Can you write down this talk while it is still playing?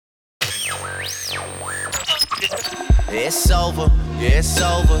It's over, yeah, it's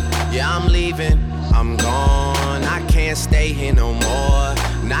over. Yeah, I'm leaving, I'm gone. I can't stay here no more.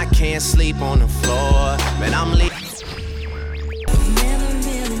 And I can't sleep on the floor. Man, I'm leaving.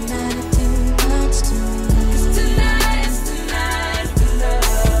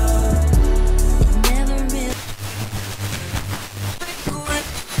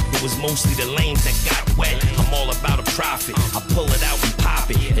 It was mostly the lanes that got wet. I'm all about a profit. I pull it out and pop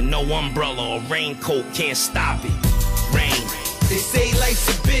it. And no umbrella or raincoat can't stop it. Rain. They say life's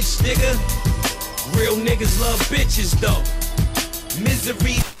a bitch, nigga. Real niggas love bitches, though.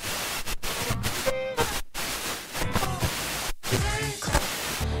 Misery.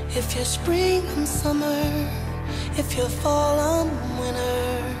 If you're spring, I'm summer. If you're fall, I'm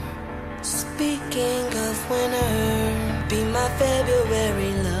winter. Speaking of winter, be my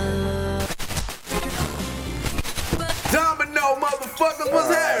February love. Domino, motherfuckers,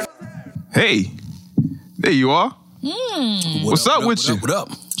 what's happening? Hey, there you are. What's up with you? What up?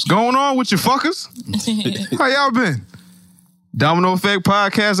 What's going on with you fuckers? How y'all been? Domino Effect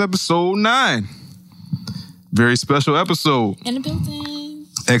Podcast episode 9. Very special episode. In the building.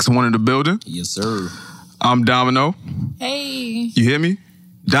 X1 in the building. Yes, sir. I'm Domino. Hey. You hear me?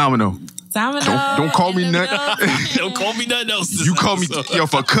 Domino. Domino. Don't call me nothing. Don't call me nothing else. You call me, yo,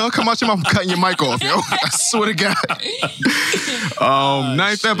 if a cunt come out your mouth, I'm cutting your mic off, yo. I swear to God.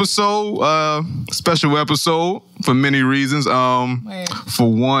 9th episode, special episode for many reasons.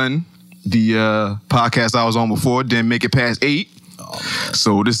 For one, the podcast I was on before didn't make it past 8.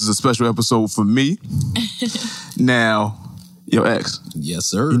 So this is a special episode for me. Now, yo, X. Yes,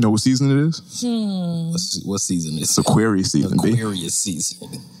 sir. You know what season it is? What season is It's Aquarius season, B. Aquarius season.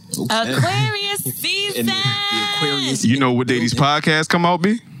 Okay. Aquarius season. The Aquarius. You know what day these podcasts come out,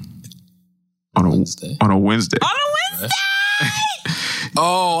 B? On a Wednesday. On a Wednesday. On a Wednesday.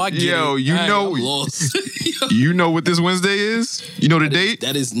 Oh, I get it. Yo, you Dang, know, I'm lost. you know what this Wednesday is? You know the date?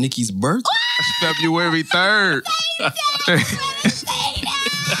 That is Nikki's birthday. February 3rd.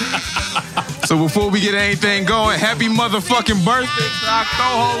 So before we get anything going, happy motherfucking birthday to our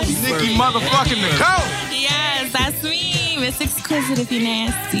co-host, Nikki motherfucking Nicole. Yes, that's me. Miss Exquisite if you're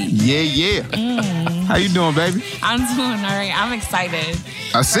nasty. Yeah. How you doing, baby? I'm doing all right. I'm excited.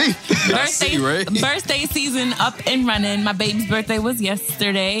 I see. Birthday season up and running. My baby's birthday was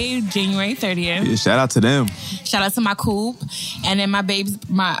yesterday, January 30th. Yeah, shout out to them. Shout out to my coop. And then my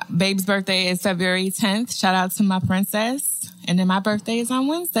baby's birthday is February 10th. Shout out to my princess. And then my birthday is on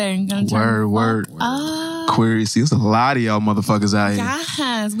Wednesday. Word. Aquarius. There's a lot of y'all motherfuckers out here.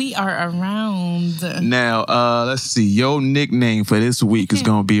 Yes, we are around. Now, let's see. Your nickname for this week is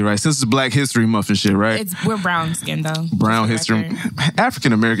gonna be, right? Since it's Black History Month and shit, right? We're brown skinned though. Brown History,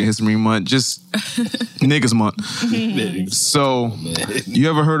 African American History Month, just niggas month. So, you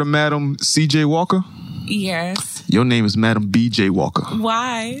ever heard of Madam C.J. Walker? Yes. Your name is Madam B.J. Walker.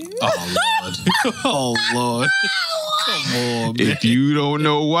 Why? Oh, Lord. Oh, Lord. Come on, man. If you don't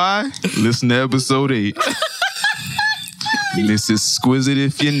know why, listen to episode 8. Miss Exquisite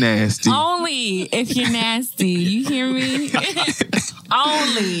if you're nasty. Only if you're nasty. You hear me?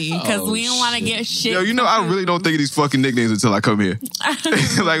 Only. Because we don't want to get shit. Yo, you know, I really don't think of these fucking nicknames until I come here.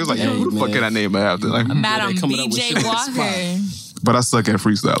 Like, it's like, yo, who the fuck can I name after? Like, Madam B.J. Walker. but I suck at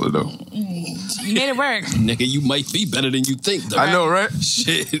freestyling, though. You made it work. Nigga, you might be better than you think, though. I know, right?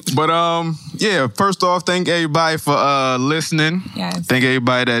 Shit. But, yeah, first off, thank everybody for listening. Yes. Thank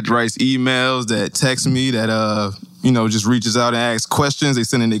everybody that writes emails, that texts me, that, just reaches out and asks questions. They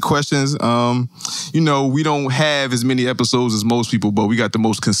send in their questions. We don't have as many episodes as most people, but we got the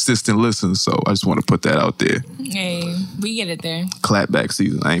most consistent listens. So I just want to put that out there. Hey, we get it there. Clapback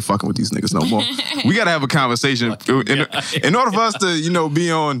season. I ain't fucking with these niggas no more. We got to have a conversation. In order for us to,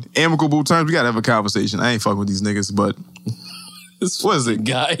 be on amicable terms, we got to have a conversation. I ain't fucking with these niggas, but what is it?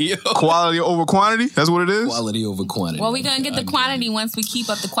 Guy, yo. Quality over quantity? That's what it is? Quality over quantity. Well, we going to get the quantity once we keep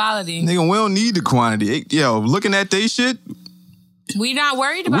up the quality. Nigga, we don't need the quantity. Yo, looking at they shit, we not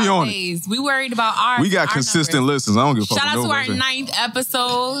worried about these. We worried about our. We got our consistent numbers. listens. I don't give a fuck. Shout out to our nobody. 9th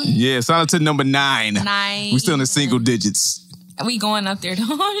episode. Yeah, shout out to number 9. 9. We still in the single digits. We going up there, though.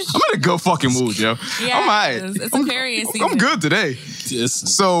 I'm in a good fucking mood, yo. Yeah, I'm all right. It's Aquarius season. I'm good today. Yes.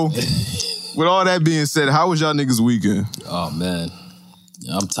 So, with all that being said, how was y'all niggas weekend? Oh, man.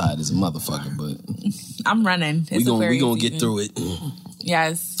 I'm tired as a motherfucker, but I'm running. We gonna get through it.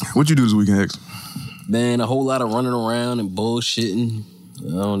 Yes. What you do this weekend, X? Man, a whole lot of running around and bullshitting.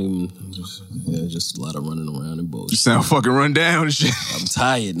 Just a lot of running around and bullshit. You sound fucking run down and shit. I'm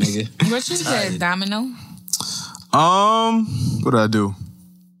tired, nigga. What you said, Domino? What did I do?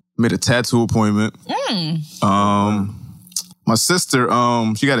 Made a tattoo appointment. My my sister,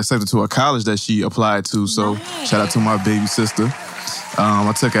 she got accepted to a college that she applied to. So shout out to my baby sister.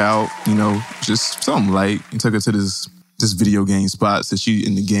 I took her out, just something light. And took her to this video game spot. So she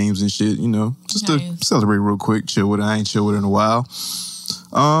in the games and shit, just to celebrate real quick, chill with her. I ain't chill with her in a while.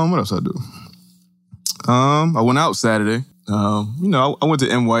 What else I do? I went out Saturday. I went to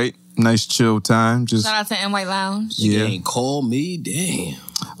M White. Nice chill time. Just shout out to M White Lounge. Yeah. You ain't call me, damn.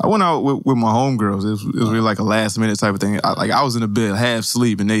 I went out with my homegirls. It was really like a last minute type of thing. I was in the bed, half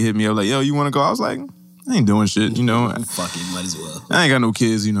sleep, and they hit me up like, yo, you want to go? I was like, I ain't doing shit, Fuck it, might as well. I ain't got no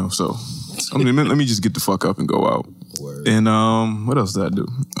kids, so let me just get the fuck up and go out. Word. And what else did I do?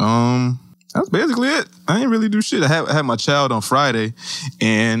 That's basically it. I didn't really do shit. I had my child on Friday,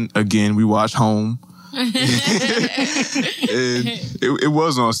 and again, we watched Home. And it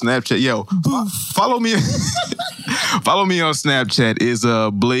was on Snapchat. Yo, follow me. Follow me on Snapchat. Is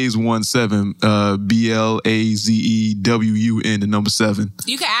Blaze17 BLAZEWUN the number 7.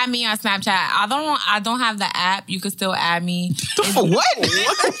 You can add me on Snapchat. I don't have the app. You can still add me. What? What?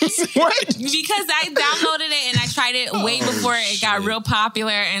 Because I downloaded it and I tried it way before it got real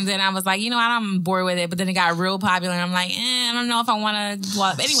popular, and then I was like, I'm bored with it. But then it got real popular, and I'm like, I don't know if I want to.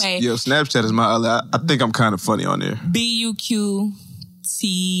 Well, anyway. Yo, Snapchat is my other. I think I'm kind of funny on there.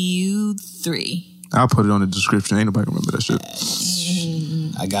 BUQTU3. I'll put it on the description. Ain't nobody remember that shit.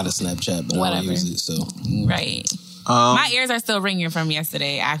 I got a Snapchat, but I don't use it, so. Right. My ears are still ringing from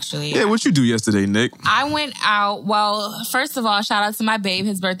yesterday, actually. Yeah, what you do yesterday, Nick? I went out. Well, first of all, shout out to my babe.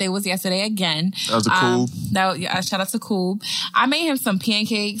 His birthday was yesterday again. That was a Coob. Shout out to Coob. I made him some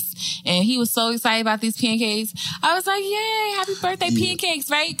pancakes, and he was so excited about these pancakes. I was like, yay, happy birthday pancakes,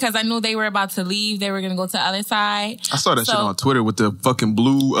 right? Because I knew they were about to leave. They were going to go to the other side. I saw that shit on Twitter with the fucking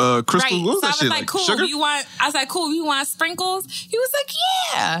blue crystal. Right. What was so that shit? Like, cool. Sugar? You want sprinkles? He was like,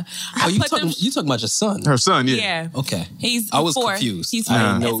 yeah. Oh, you talking about your son? Her son, yeah. Yeah. Okay. He's I was 4. confused. He's 4.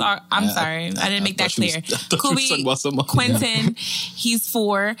 I'm sorry. I didn't make that clear. Kubi, Quentin, he's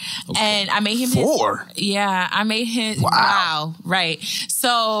 4. And I made him 4? I made him. Wow. Right.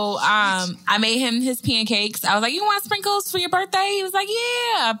 So I made him his pancakes. I was like, you want sprinkles for your birthday? He was like, yeah.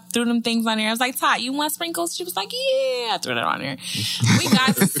 I threw them things on there. I was like, Tot, you want sprinkles? She was like, yeah. I threw it on there. We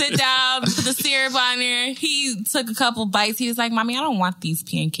got to sit down, put the syrup on there. He took a couple bites. He was like, Mommy, I don't want these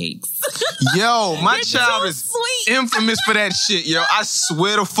pancakes. Yo, my child is sweet. infamous for that shit, yo. I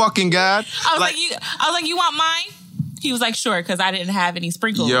swear to fucking God. I was like, you want mine? He was like, sure, because I didn't have any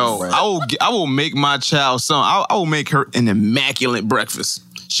sprinkles. Yo, right. I will make my child I will make her an immaculate breakfast.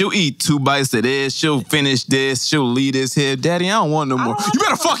 She'll eat 2 bites of this. She'll finish this. She'll leave this here. Daddy, I don't want no more. You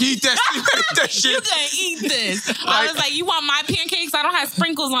better fucking eat that shit. You better eat that shit. You can eat this. I was like, you want my pancakes? I don't have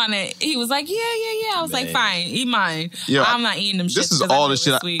sprinkles on it. He was like, yeah. I was like, fine, eat mine. Yo, I'm not eating them shit. This is all the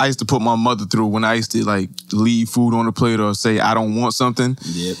shit I used to put my mother through when I used to leave food on the plate or say I don't want something.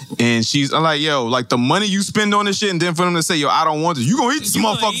 Yep. And I'm like, yo, the money you spend on this shit, and then for them to say, yo, I don't want this, you gonna eat this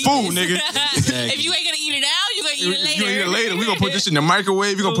motherfucking food, nigga. If you ain't gonna eat it now, you gonna eat it later. You gonna eat it later. We gonna put this shit in the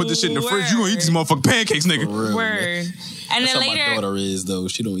microwave. We gonna put this shit in the fridge. You gonna eat these motherfucking pancakes, nigga. Word. And That's then how later, my daughter is though.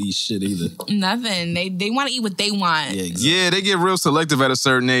 She don't eat shit either. Nothing. They want to eat what they want. Yeah, exactly. Yeah, they get real selective at a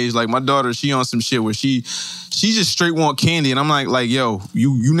certain age. Like my daughter, she on some shit where she just straight want candy, and I'm like, yo,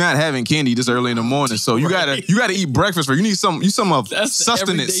 you not having candy this early in the morning, so you gotta eat breakfast for you need some of That's sustenance.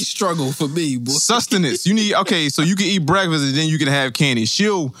 The everyday struggle for me, boy. Sustenance. You need so you can eat breakfast and then you can have candy.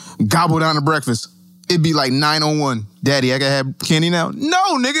 She'll gobble down the breakfast. It'd be like 9:01. Daddy, I gotta have candy now?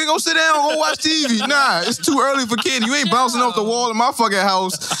 No, nigga, go sit down, go watch TV. Nah, it's too early for candy. You ain't bouncing off the wall in my fucking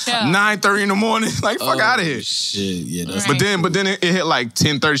house 9:30 in the morning. Like, fuck out of here. Shit, yeah. That's But then it hit like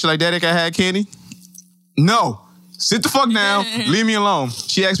 10:30. She's like, Daddy, can I have candy? No. Sit the fuck down. Leave me alone.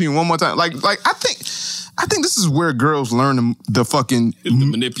 She asked me one more time. Like I think this is where girls learn the fucking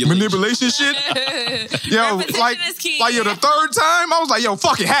manipulation shit. Yo, like yo, the 3rd time, I was like, yo,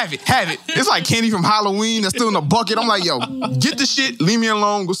 fuck it, have it. It's like candy from Halloween that's still in the bucket. I'm like, yo, get the shit, leave me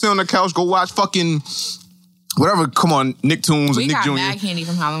alone, go sit on the couch, go watch fucking whatever. Come on, Nicktoons and Nick Jr. We got mad candy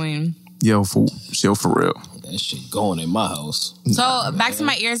from Halloween. Yo, for real. That shit going in my house. So back to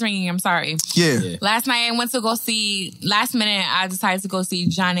my ears ringing. I'm sorry. Yeah. Last night I went to go see. Last minute I decided to go see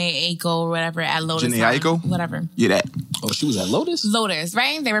Janae Aiko or whatever at Lotus. Janae Aiko? Whatever. Yeah, that. Oh, she was at Lotus? Lotus,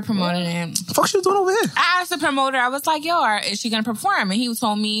 right? They were promoting it. The fuck she was doing over here? I asked the promoter. I was like, "Yo, is she gonna perform?" And he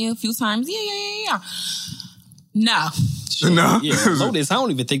told me a few times, "Yeah." No. No. Yeah, Lotus, I don't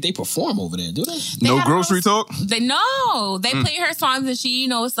even think they perform over there, do they? No grocery talk? They play her songs and she,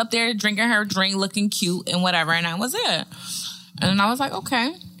 was up there drinking her drink, looking cute and whatever, and that was it. And I was like,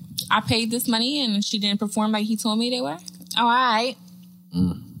 okay. I paid this money and she didn't perform like he told me they were. All right.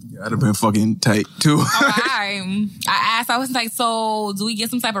 Yo, I'd have been fucking tight too. I asked, I was like, so do we get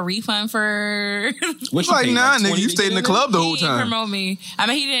some type of refund for? What you like, nah, nigga, you stayed in the club the whole He didn't time. promote me. I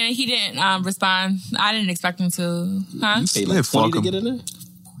mean, he didn't respond. I didn't expect him to. Huh? You paid like 20 to get in there?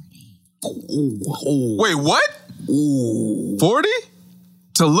 Wait, what? 40?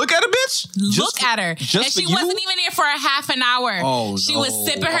 To look at a bitch? Look at her. And she wasn't even there for a half an hour. Oh, she was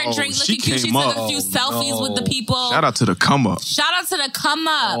sipping her drink, she looking cute. She came took up. a few selfies with the people. Shout out to the come up. Shout out to the come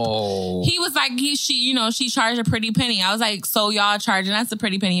up. He was like, she charged a pretty penny. I was like, so y'all charging us a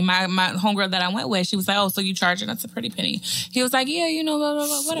pretty penny. My homegirl that I went with, she was like, oh, so you charging us a pretty penny. He was like, yeah, blah, blah,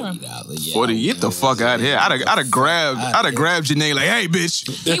 blah, whatever. 40, get the fuck out of here. I'd have grabbed Janae like, hey, bitch.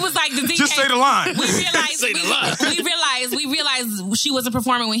 He was like, the DJ, just say the line. We realized she wasn't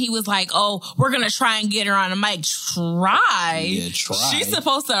performing when he was like, oh, we're going to try and get her on the mic. Try? Yeah, try. She's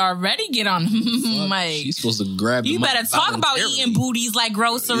supposed to already get on the mic. She's supposed to grab the You better talk about eating booties like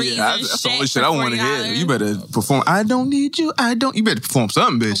groceries and that's shit. the only shit I want to hear. You better perform. I don't need you. You better perform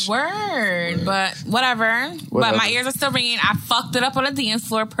something, bitch. Word. But whatever. But my ears are still ringing. I fucked it up on the dance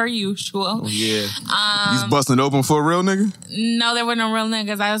floor per usual. Oh, yeah. You busting it open for a real nigga? No, there were no real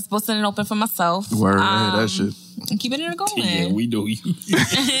niggas. I was busting it open for myself. Word. That shit. I'm keeping it going. Yeah, we know you.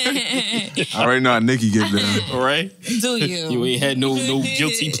 I already know how Nikki get down. Right? Do you? You ain't had no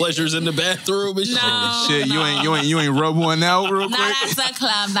guilty pleasures in the bathroom and shit. No, shit, no. you ain't rub one out real quick. Not at the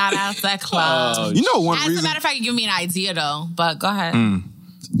club. Not at the club. You know one As reason. a matter of fact, you give me an idea though. But go ahead.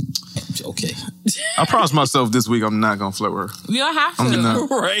 Okay. I promised myself this week I'm not gonna flirt with her. You don't have to.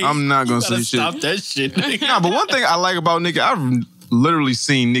 Right. I'm not gonna You say gotta shit. Stop that shit. Nah, but one thing I like about Nikki, I've literally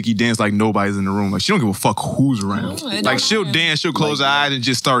seen Nikki dance like nobody's in the room. Like she don't give a fuck who's around. Like she'll dance, she'll close her eyes and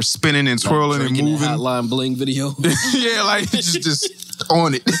just start spinning and twirling and moving. Hotline Bling video. Yeah, like just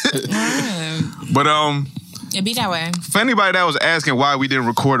on it. But It be that way. for anybody that was asking why we didn't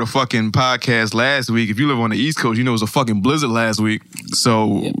record a fucking podcast last week, if you live on the East Coast, you know it was a fucking blizzard last week.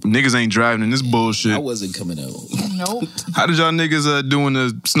 So niggas ain't driving in this bullshit. I wasn't coming out. Nope. How did y'all niggas doing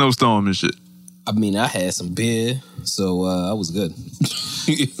the snowstorm and shit? I mean, I had some beer, so I was good.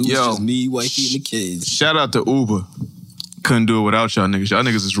 It was just me, wifey, and the kids. Shout out to Uber. Couldn't do it without y'all niggas. Y'all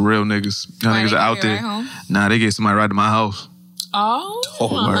niggas is real niggas. Y'all Why niggas they are give out you a there. ride home? Nah, they gave somebody right to my house. Oh.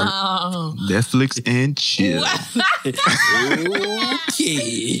 Netflix and chill. Okay.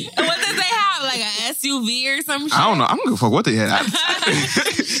 What did they have? Like an SUV or some shit? I don't know. I'm gonna fuck what they had.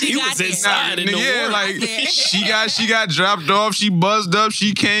 He was inside in the Yeah, work. like she got dropped off. She buzzed up.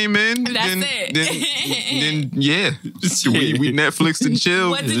 She came in. That's it. Then yeah, we Netflix and chill.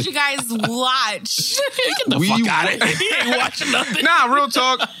 What did you guys watch? Get the fuck out of here. You ain't watching nothing. Nah, real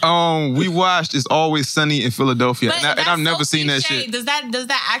talk. We watched It's Always Sunny in Philadelphia, But and I've that's never so seen that cliche. shit. Does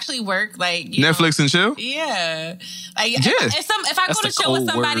that actually work? Like you Netflix and chill. know? Yeah. Like Yeah. if I That's go to the chill with code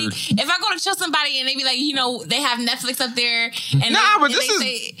somebody, word. if I go to chill somebody and they be like, you know, they have Netflix up there, and Nah, but and this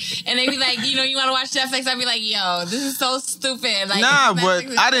they they be like, you know, you want to watch Netflix? I'd be like, yo, this is so stupid. Like, Nah, Netflix but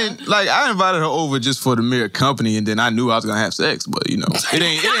is I so- didn't like. I invited her over just for the mere company, and then I knew I was gonna have sex. But you know, it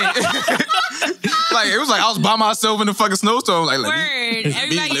ain't. Like it was like I was by myself in the fucking snowstorm. Like, Word.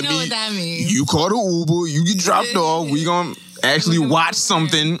 Everybody know what that means. You call the Uber, you get dropped off. We gonna actually watch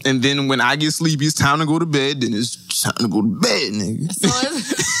something, and then when I get sleepy, it's time to go to bed. Then it's time to go to bed, nigga.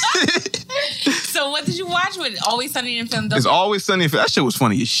 So what did you watch with Always Sunny in Philadelphia? It's Always Sunny. That shit was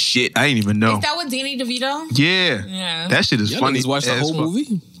funny as shit. I didn't even know. Is that with Danny DeVito? Yeah. Yeah. That shit is Y'all funny. niggas watched the as whole fuck.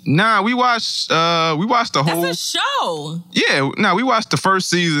 movie? Nah, we watched the whole. That's a show. Yeah, nah, we watched the first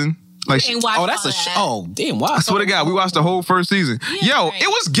season. Like, Ain't watched Oh, that's all a that. show. Oh, damn. Wow. I swear to God, we watched the whole first season. Yeah, Yo, right. it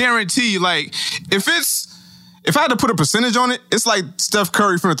was guaranteed. Like, if I had to put a percentage on it, it's like Steph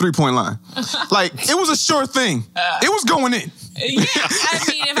Curry from the 3-point line. Like, it was a sure thing. It was going in. Yeah, I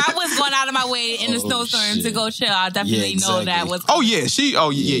mean, if I was going out of my way in the snowstorm to go chill, I definitely know that was. Oh yeah, she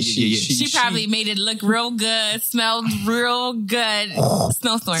She probably made it look real good, smelled real good.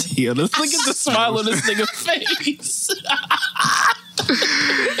 Snowstorm. Yeah, let's look at the smile on this nigga's face.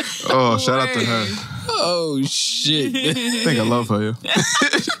 Oh, shout out to her. Oh, shit. I think I love her. Yeah.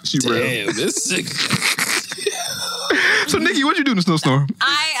 She real. Damn, this sick. So Nikki, what'd you do in the snowstorm?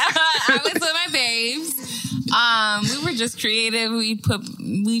 I was with my babes. We were just creative.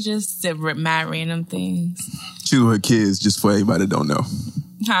 We just did mad random things. She was with her kids, just for anybody that don't know.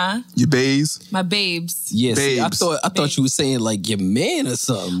 Huh? Your bays? My babes. Yes, I Babes. thought you were saying like your man or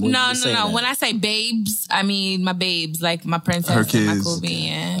something. when you No. were saying that. When I say babes, I mean my babes, like my princess Her and my kids. queen.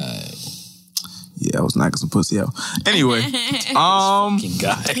 Yeah. Yeah, I was knocking some pussy out. Anyway,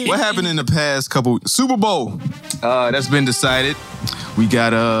 guy. what happened in the past couple Super Bowl? That's been decided. We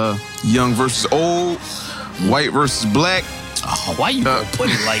got young versus old, white versus black. Oh, why you gonna put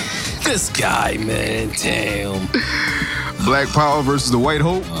it like this guy, man? Damn. Black Power versus the White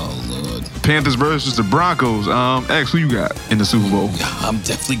Hope. Oh, Lord. Panthers versus the Broncos. X, who you got in the Super Bowl? I'm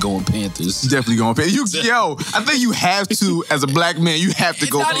definitely going Panthers. Definitely going Panthers. Yo, I think you have to, as a black man, you have to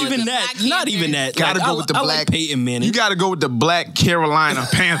go. Not even that. Not even that. Gotta go with the black. Like Peyton Manning. You gotta go with the Black Carolina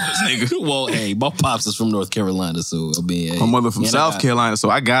Panthers, nigga. Well, hey, my pops is from North Carolina, so I mean, hey, my mother from South Carolina, so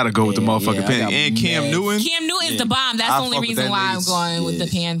I gotta go with the motherfucking Panthers. And Cam Newton. Cam Newton's the bomb. That's the only reason why I'm going with the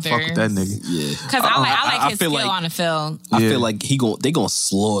Panthers. Fuck with that nigga. Yeah, because I like his skill on the field. I feel like they gonna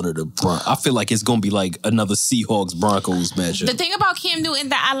slaughter the Broncos. I feel like it's gonna be like another Seahawks Broncos matchup. The thing about Cam Newton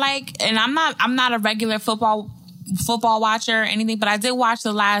that I like, and I'm not a regular football watcher or anything, but I did watch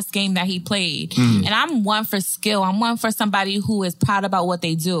the last game that he played. And I'm one for skill. I'm one for somebody who is proud about what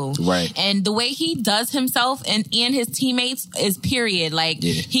they do. Right. And the way he does himself and his teammates is period. Like,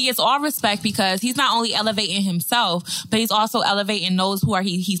 he gets all respect because he's not only elevating himself, but he's also elevating those who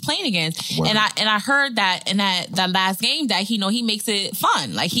he's playing against. Right. And I heard that in that last game that he makes it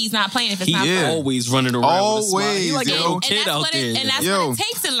fun. Like, he's not playing if it's not fun. Always running around. Always. With a smile. He's like a little kid out there. And that's what it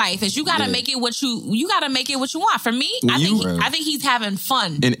takes in life is you gotta make it what you gotta make it what you want. For me, I think he's having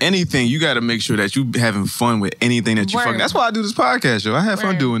fun. In anything, you got to make sure that you having fun with anything that you fucking. That's why I do this podcast, yo. I have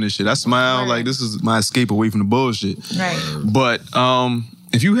fun doing this shit. I smile like this is my escape away from the bullshit. Right. But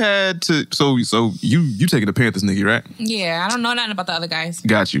if you had to, so you taking the Panthers, Nikki, right? Yeah, I don't know nothing about the other guys.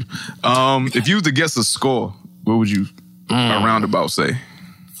 Got you. If you was to guess a score, what would you a roundabout say?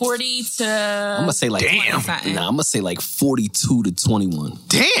 40 to... I'm going to say like... Damn. I'm going to say like 42 to 21.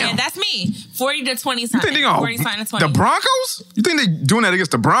 Damn. Yeah, that's me. 40 to 20 something. You think they 40 something to 20. The Broncos? You think they doing that against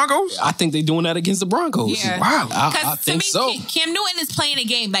the Broncos? I think they doing that against the Broncos. Yeah. Wow. I think so. Cam Newton is playing a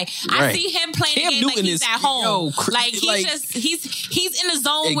game. Like, I see him playing a game like he's at home. He's in a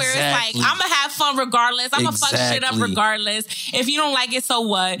zone where it's like, I'm going to have fun regardless. I'm going to fuck shit up regardless. If you don't like it, so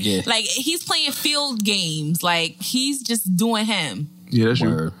what? Yeah. Like, he's playing field games. Like, he's just doing him. Yeah, that's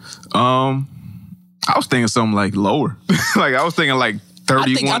true. I was thinking something like lower. Like, I was thinking like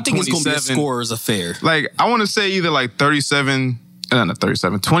 31, I think it's going to be a scorer's affair. Like, I want to say either like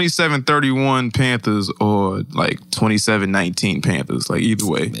 27-31 Panthers or like 27-19 Panthers. Like, either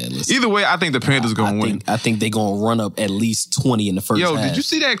way. Man, either way, I think the Panthers going to win. I think they're going to run up at least 20 in the first half. Did you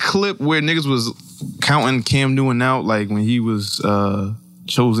see that clip where niggas was counting Cam Newton out, like when he was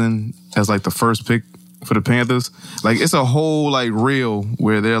chosen as like the first pick for the Panthers? Like, it's a whole like reel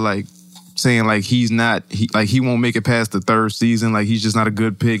where they're like saying like he won't make it past the third season. Like, he's just not a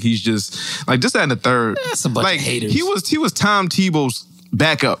good pick. He's just like that in the third. That's a bunch of haters. He was Tom Tebow's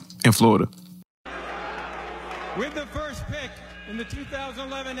backup in Florida. With the first pick in the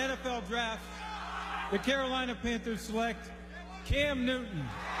 2011 NFL Draft, the Carolina Panthers select Cam Newton,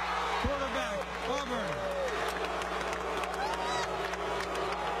 quarterback, Auburn.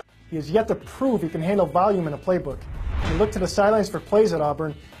 He has yet to prove he can handle volume in a playbook. He looked to the sidelines for plays at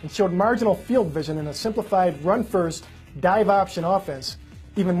Auburn and showed marginal field vision in a simplified run-first, dive-option offense.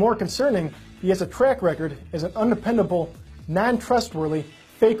 Even more concerning, he has a track record as an undependable, non-trustworthy,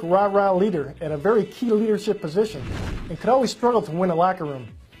 fake rah-rah leader at a very key leadership position and could always struggle to win a locker room.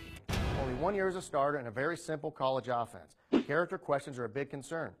 Only 1 year as a starter in a very simple college offense. Character questions are a big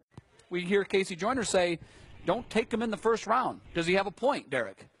concern. We hear Casey Joyner say, don't take him in the first round. Does he have a point,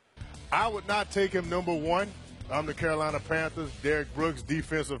 Derek? I would not take him number one. I'm the Carolina Panthers, Derek Brooks,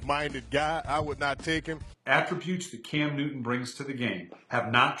 defensive-minded guy. I would not take him. Attributes that Cam Newton brings to the game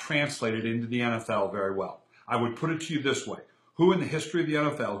have not translated into the NFL very well. I would put it to you this way. Who in the history of the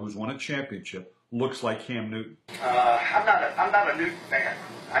NFL who's won a championship looks like Cam Newton? I'm not a Newton fan.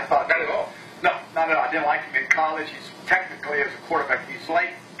 I thought, not at all. No, not at all. I didn't like him in college. He's technically, as a quarterback, he's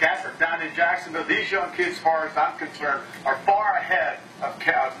late. Gafford down in Jacksonville. These young kids, as far as I'm concerned, are far ahead of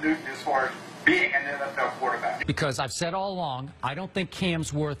Newton as far as being an NFL quarterback. Because I've said all along, I don't think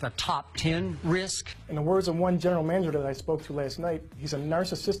Cam's worth a top 10 risk. In the words of one general manager that I spoke to last night, he's a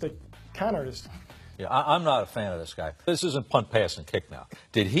narcissistic con artist. Yeah, I'm not a fan of this guy. This isn't punt, pass, and kick now.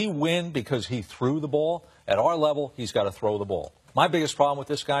 Did he win because he threw the ball? At our level, he's got to throw the ball. My biggest problem with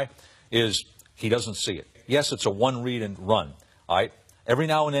this guy is he doesn't see it. Yes, it's a one read and run, all right? Every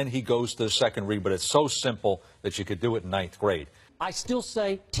now and then he goes to the second read, but it's so simple that you could do it in ninth grade. I still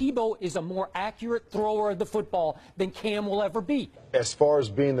say Tebow is a more accurate thrower of the football than Cam will ever be. As far as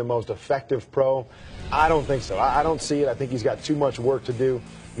being the most effective pro, I don't think so. I don't see it. I think he's got too much work to do.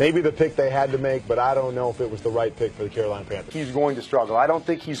 Maybe the pick they had to make, but I don't know if it was the right pick for the Carolina Panthers. He's going to struggle. I don't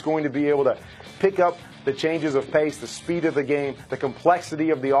think he's going to be able to pick up the changes of pace, the speed of the game, the complexity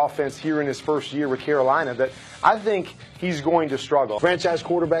of the offense here in his first year with Carolina, that I think he's going to struggle. Franchise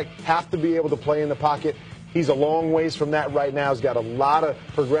quarterback have to be able to play in the pocket, He's a long ways from that right now. He's got a lot of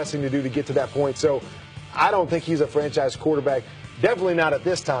progressing to do to get to that point. So I don't think he's a franchise quarterback. Definitely not at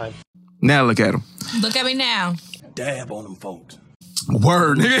this time. Now look at him. Look at me now. Dab on them folks.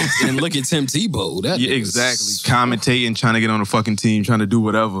 Word, nigga. And look at Tim Tebow. That yeah, exactly. Commentating, trying to get on the fucking team, trying to do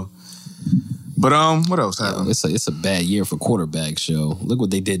whatever. But what else happened? It's a bad year for quarterbacks, yo. Look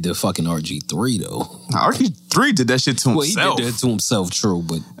what they did to fucking RG3 though. RG3 did that shit to himself. Well, he did that to himself, true,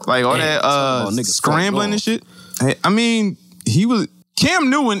 but like all that scrambling and shit. I mean, Cam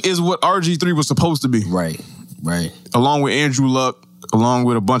Newton is what RG3 was supposed to be. Right. Along with Andrew Luck, along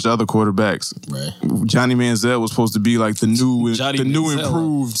with a bunch of other quarterbacks. Right. Johnny Manziel was supposed to be like the new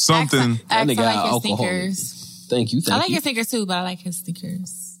improved something. I like his sneakers. Thank you. I like his sneakers too, but I like his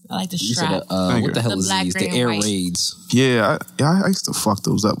sneakers. I like the strap. What the hell is black, these? gray, The Air white. Raids. Yeah, I used to fuck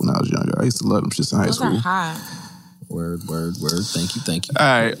those up when I was younger. I used to love them shits in high Those school. are hot. Word. Thank you. All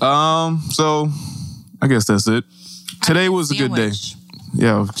right. So I guess that's it. Today was a good day.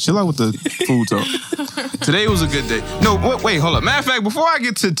 Yeah, chill out with the food talk. Today was a good day. No, wait, hold up. Matter of fact, before I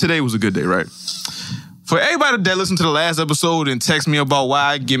get to today was a good day, right? For everybody that listened to the last episode and text me about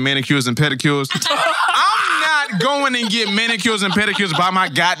why I get manicures and pedicures, I'm not going and get manicures and pedicures by my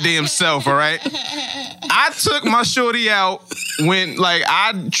goddamn self, all right? I took my shorty out when,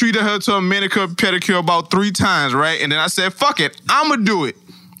 I treated her to a manicure, pedicure about 3 times, right? And then I said, fuck it, I'ma do it.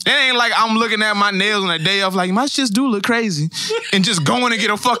 It ain't like I'm looking at my nails on a day off like, my shits do look crazy. And just going to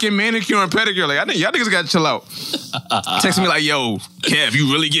get a fucking manicure and pedicure. Like, I think y'all niggas gotta chill out. Texting me like, yo, Kev,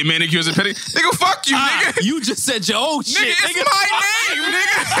 you really get manicures and pedicures? Nigga, fuck you, nigga. You just said your own shit. Nigga, it's my name,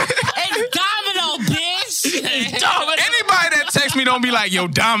 nigga. It's Domino, bitch. Anybody that texts me don't be like, yo,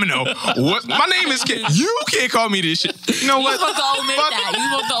 Domino. What? My name is Kev. You can't call me this shit. You know what? You supposed to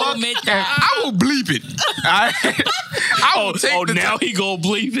omit that. I will bleep it. All right? I will take the now he gonna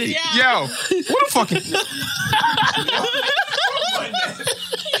bleep it. Yeah. Yo, what the fuck?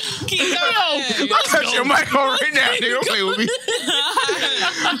 I cut your mic on right now, nigga. Don't play with me.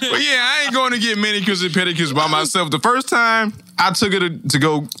 But yeah, I ain't going to get manicures and pedicures by myself. The first time I took her to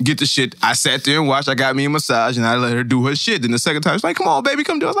go get the shit, I sat there and watched. I got me a massage and I let her do her shit. Then the second time, she's like, come on, baby,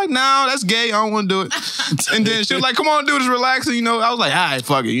 come do it. I was like, no, that's gay. I don't want to do it. And then she was like, come on, do this, relax. And, I was like, all right,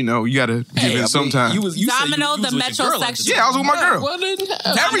 fuck it. You got to give in sometime. Domino, the metrosexual. Yeah, I was with my girl.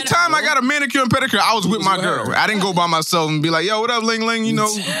 Every time I got a manicure and pedicure, I was with my girl. I didn't go by myself and be like, yo, what up, Ling Ling?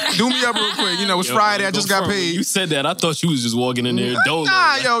 Do me up real quick. It's Friday. I just got paid. You said that. I thought you was just walking in there.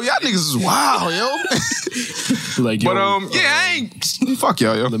 Nah, yo, y'all niggas is wild, yo. But I ain't. Fuck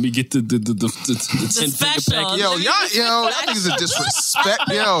y'all, yo. Let me get the 10 finger package. Yo, y'all niggas are disrespect,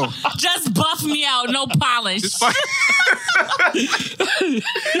 yo. Just buff me out, no polish.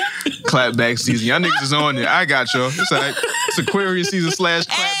 Clapback season. Y'all niggas is on there. I got y'all. It's like it's Aquarius season /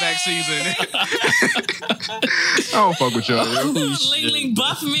 clapback season. I don't fuck with y'all, yo. Ling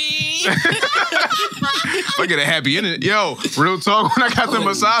buff me. I get a happy ending. Yo, real talk. When I got the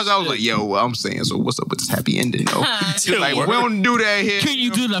massage, I was like, yo, I'm saying, so what's up with this happy ending, yo? Like, we don't do that here. Can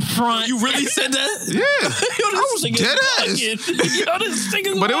you do the front? You really said that? Yeah. I was dead ass.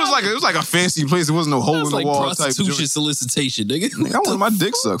 But it was like a fancy place. It wasn't no hole in the wall type of prostitution solicitation, nigga. I wanted my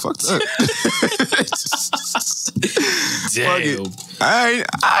dick sucked. Fuck that. Damn. I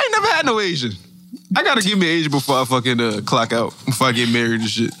ain't never had no Asian. I gotta give me an Asian before I fucking clock out. Before I get married and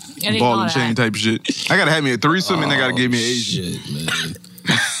shit. Ball and chain type of shit. I gotta have me a threesome and I gotta give me an Asian. Shit, man.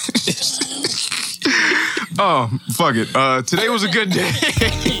 Oh, fuck it. Today was a good day.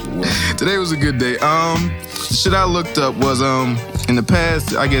 Today was a good day. Shit I looked up was in the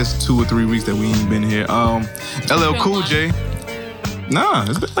past, I guess 2 or 3 weeks that we ain't been here. LL Cool J. Nah,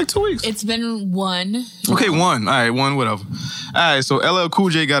 it's been like 2 weeks. It's been 1. Okay, 1. All right, 1, whatever. All right, so LL Cool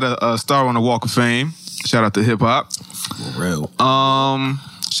J got a star on the Walk of Fame. Shout out to hip hop. For real.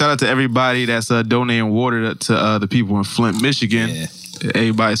 Shout out to everybody that's donating water to the people in Flint, Michigan. Yeah.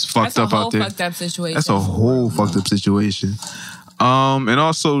 Everybody's fucked up out there. That's a whole fucked up situation. That's a whole fucked up situation. And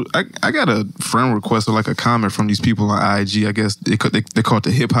also, I got a friend request or like a comment from these people on IG. I guess they call it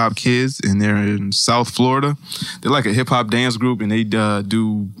the Hip Hop Kids, and they're in South Florida. They're like a hip hop dance group, and they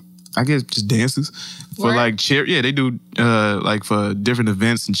do, I guess, just dances for like yeah, they do like for different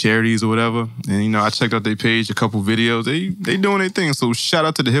events and charities or whatever. And I checked out their page, a couple videos. They doing their thing. So shout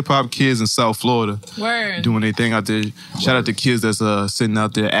out to the Hip Hop Kids in South Florida. Word. Doing their thing out there. Shout out to kids that's sitting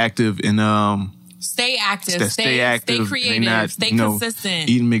out there active and stay active. Stay active. Stay creative. Stay consistent.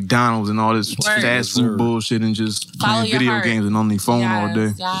 Eating McDonald's and all this fast food bullshit and just playing video games and on their phone all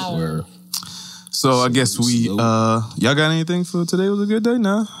day. Yes. So I guess we y'all got anything for today? Was a good day?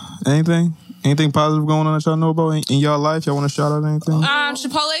 Nah? Anything? Anything positive going on that y'all know about in y'all life? Y'all want to shout out anything?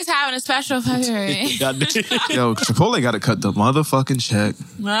 Chipotle's having a special February. Yo, Chipotle got to cut the motherfucking check.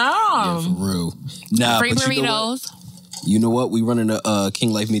 No. Yeah, for real. Nah, Free but burritos. You know what? We running a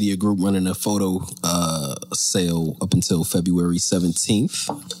King Life Media Group running a photo sale up until February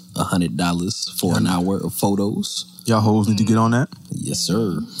 17th. $100 for an hour of photos. Y'all hoes need to get on that. Yes,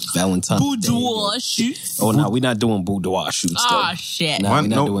 sir. Valentine's Boudoir shoots. Oh, no, we're not doing boudoir shoots. Oh, shit. Nah, we're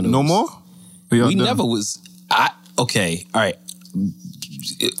not doing those. No more? We never was. Okay, all right.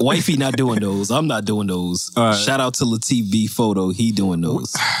 Wifey not doing those. I'm not doing those. Right. Shout out to Latif B Photo. He doing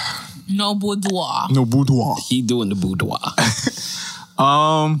those. No boudoir. No boudoir. He doing the boudoir.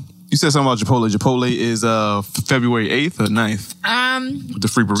 You said something about Chipotle. Chipotle is February 8th or 9th? With the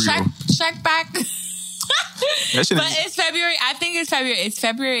free burrito. Check back. That shit But it's February. I think it's February. It's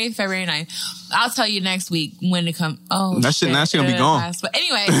February 8th, February 9th. I'll tell you next week when it comes. Oh, that shit gonna be gone. But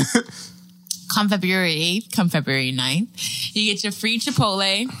anyway, come February 8th, come February 9th, you get your free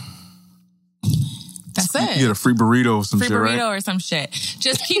Chipotle. That's it. You get a free burrito or some free shit, burrito right? or some shit.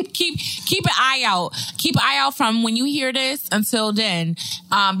 Just keep an eye out. Keep an eye out from when you hear this until then,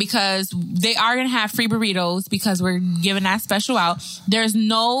 because they are gonna have free burritos because we're giving that special out. There's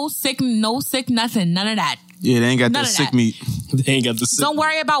no sick, nothing, none of that. Yeah, they ain't got None that of sick that. meat. They ain't got the sick. Don't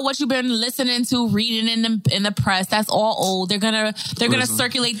worry about what you've been listening to, reading in the press. That's all old. They're gonna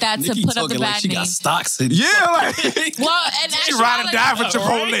circulate that Nikki to put up the talking like bad she name. got stocks in. Yeah, like Well, and she ride or die for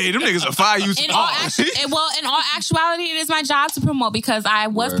Chipotle. Them niggas will fire you. in all actuality, it is my job to promote because I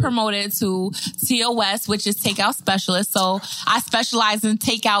was promoted to TOS, which is takeout specialist. So I specialize in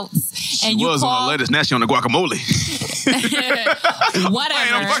takeouts. And She you was call on the lettuce. Now she on the guacamole.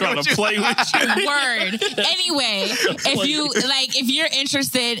 whatever. I'm trying to play with you. Word. Anyway, if you're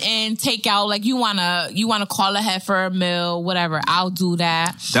interested in takeout, like you wanna call ahead for a meal, whatever, I'll do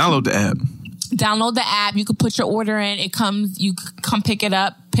that. Download the app. Download the app. You can put your order in. It comes. You come pick it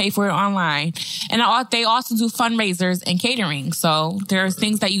up. Pay for it online. And they also do fundraisers and catering. So there's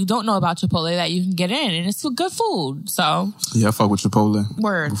things that you don't know about Chipotle that you can get in, and it's good food. So Yeah, I fuck with Chipotle.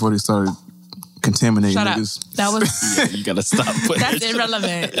 Word. Before they started contaminating shut up. niggas. That was You gotta stop. that's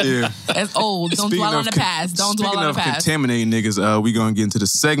irrelevant. Yeah. It's old. Don't dwell on the past. Don't dwell on the past. Contaminating niggas, we gonna get into the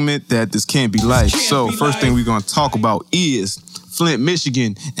segment that this can't be life. First thing we gonna talk about is Flint,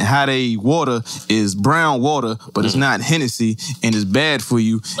 Michigan, and how they water is brown water, but it's not Hennessy, and it's bad for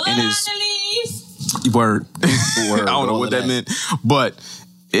you. And it's word. I don't know what that meant, but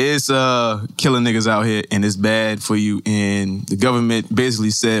it's killing niggas out here, and it's bad for you. And the government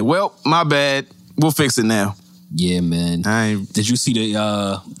basically said, "Well, my bad. We'll fix it now." Yeah, man. Did you see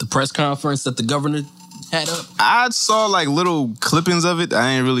the press conference that the governor had up? I saw like little clippings of it.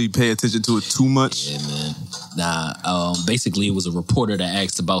 I didn't really pay attention to it too much. Yeah, man. Basically it was a reporter that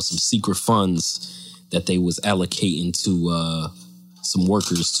asked about some secret funds that they was allocating to some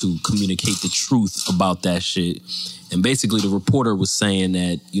workers to communicate the truth about that shit. And basically the reporter was saying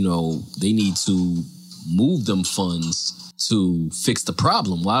that, they need to move them funds to fix the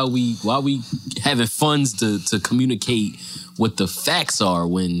problem. Why are we having funds to communicate what the facts are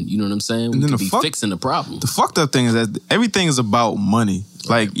when, you know what I'm saying? We could be fixing the problem. The fucked up thing is that everything is about money.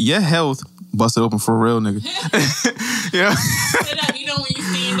 Like your health busted open for a real nigga. Yeah. You know when you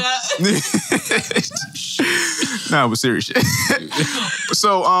stand up. Nah, but serious shit.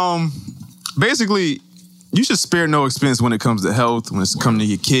 So, basically, you should spare no expense when it comes to health, when it's coming to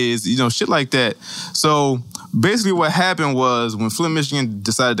your kids, shit like that. So, basically what happened was when Flint, Michigan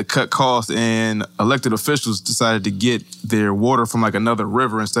decided to cut costs and elected officials decided to get their water from like another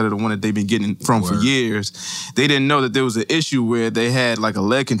river instead of the one that they've been getting from for years, they didn't know that there was an issue where they had like a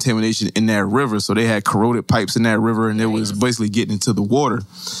lead contamination in that river. So they had corroded pipes in that river and it was basically getting into the water.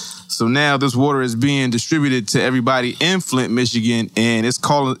 So now this water is being distributed to everybody in Flint, Michigan, and it's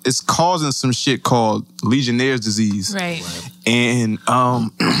causing some shit called Legionnaire's disease. Right. And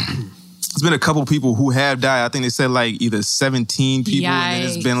there's been a couple people who have died. I think they said like either 17 people, and then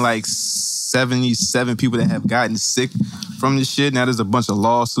there's been like 77 people that have gotten sick from this shit. Now there's a bunch of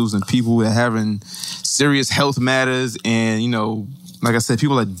lawsuits and people that are having serious health matters, and like I said,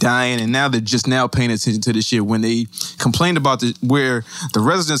 people are dying, and now they're just now paying attention to this shit. When they complained about where the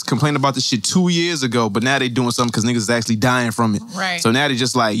residents complained about this shit 2 years ago, but now they doing something because niggas is actually dying from it. Right. So now they're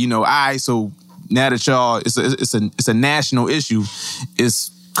just like, so now that y'all, it's a national issue,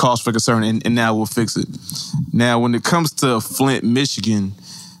 it's cause for concern, and now we'll fix it. Now, when it comes to Flint, Michigan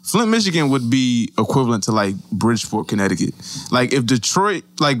would be equivalent to like Bridgeport, Connecticut. Like if Detroit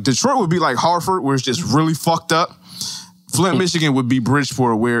would be like Hartford, where it's just really fucked up. Flint, Michigan would be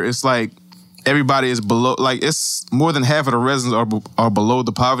Bridgeport, where it's like everybody is below, like it's more than half of the residents are below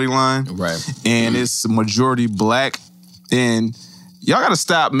the poverty line. Right. And it's majority black. And y'all got to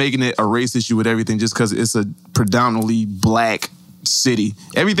stop making it a race issue with everything just because it's a predominantly black city.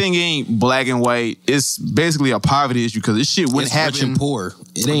 Everything ain't black and white. It's basically a poverty issue because this shit wouldn't happen. Rich and poor.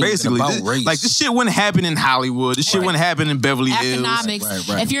 It ain't basically about race. Like this shit wouldn't happen in Hollywood. This shit wouldn't happen in Beverly Hills. Economics.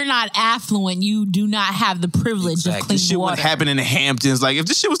 If you're not affluent, you do not have the privilege of clean This shit water. wouldn't happen in the Hamptons. Like if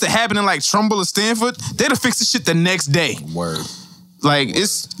this shit was to happen in like Trumbull or Stanford, they'd have fixed this shit the next day. Word. Like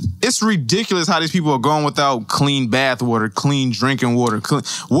it's ridiculous how these people are going without clean bath water, clean drinking water, clean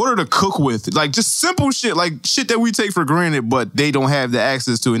water to cook with. Like just simple shit, like shit that we take for granted, but they don't have the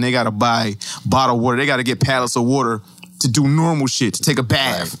access to, and they gotta buy bottled water. They gotta get pallets of water to do normal shit, to take a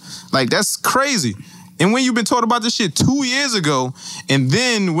bath. Right. Like that's crazy. And when you've been taught about this shit 2 years ago, and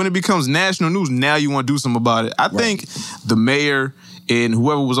then when it becomes national news, now you want to do something about it. I think the mayor and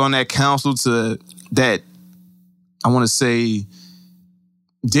whoever was on that council that I want to say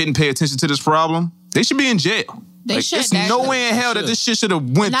didn't pay attention to this problem, they should be in jail. They should. There's no way in hell that this shit should have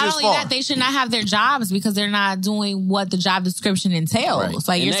went Not this only far. that, they should not have their jobs because they're not doing what the job description entails. Right.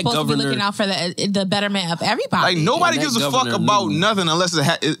 Like And you're that supposed to be governor- looking out for the betterment of everybody. Like nobody gives a fuck about nothing unless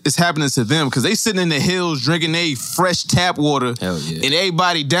it's happening to them because they sitting in the hills drinking they fresh tap water, and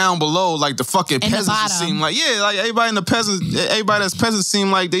everybody down below like the fucking In the peasants just bottom. seem like like everybody that's peasants seem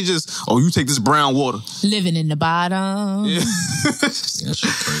like they just you take this brown water. Living in the bottom.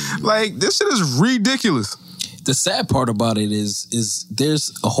 Like this shit is ridiculous. The sad part about it is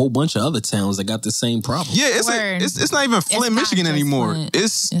there's a whole bunch of other towns that got the same problem. Yeah, it's not even Flint, Michigan anymore.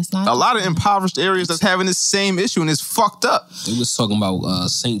 It's a lot of impoverished areas that's having this same issue, and it's fucked up. They was talking about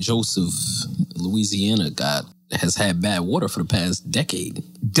St. Joseph, Louisiana, has had bad water for the past decade.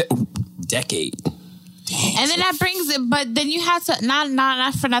 Decade. And then that brings it, but then you have to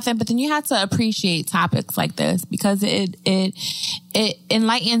not for nothing, but then you have to appreciate topics like this because it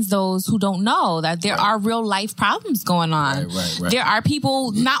enlightens those who don't know that there are real life problems going on. Right. There are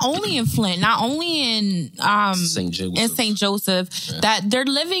people not only in Flint, not only in St. Joseph, that they're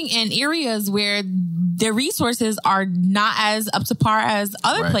living in areas where their resources are not as up to par as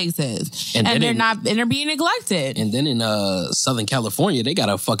other places, and they're being neglected. And then in Southern California, they got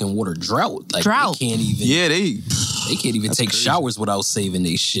a fucking water drought. Like Drought. They can't even. Yeah, they can't even take showers without saving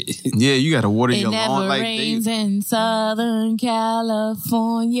their shit. Yeah, you got to water It your never lawn. Like rains in Southern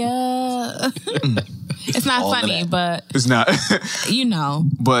California. It's not All of funny, but it's not. you know.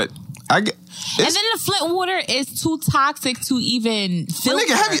 But I get. And then the Flint water is too toxic to even filter.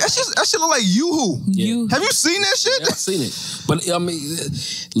 Nigga, that shit look like Yoo-hoo. Have you seen that shit? Yeah, I've seen it. But I mean,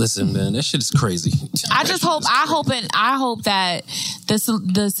 listen, man, that shit is crazy. I hope that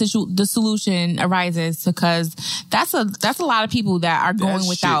the solution arises because that's a lot of people that are going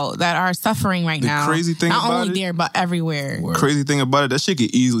without, that are suffering right now. Crazy thing not about only it- there but everywhere. Crazy thing about it, that shit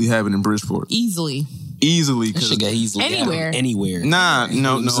could easily happen in Bridgeport. Easily. Easily. That shit could easily Anywhere. happen anywhere. Nah, You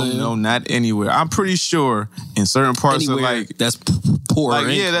know what I'm no, saying? not anywhere. I'm pretty sure in certain parts Anywhere of like that's poor. like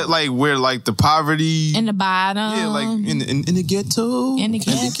that like where like the poverty In the bottom. yeah, like in the ghetto. In the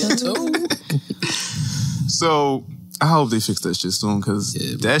ghetto. So I hope they fix that shit soon because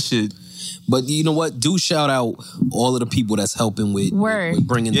that shit. But you know what? Do shout out all of the people that's helping with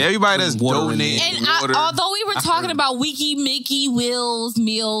bringing everybody that's water in donating. there. And although we were talking about Wiki, Mickey, Wills,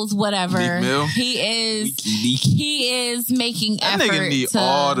 Meals, whatever, Meek Mill? he is making That effort nigga need to.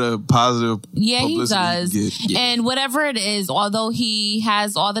 all the positive Yeah, he publicity does. he can get. And whatever it is, although he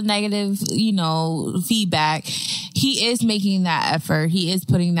has all the negative, feedback, he is making that effort. He is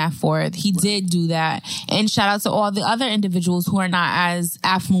putting that forth. He did do that. And shout out to all the other individuals who are not as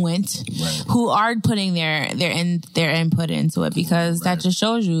affluent, who are putting their input into it because that just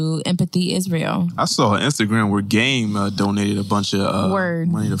shows you empathy is real. I saw on Instagram where Game donated a bunch of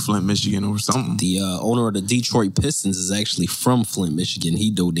money to Flint, Michigan or something. The owner of the Detroit Pistons is actually from Flint, Michigan.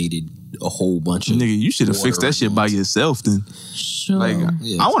 He donated a whole bunch of Nigga, you should have fixed that shit by yourself then. Sure. Like,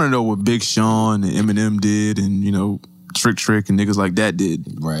 I want to know what Big Sean and Eminem did and, Trick and niggas like that did.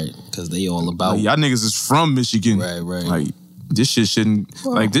 Right, because they all about... Like, y'all niggas is from Michigan. Right. Like, this shit shouldn't...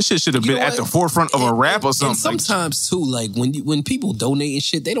 this shit should have been at the forefront of a rap or something. And sometimes, too, like, when people donate and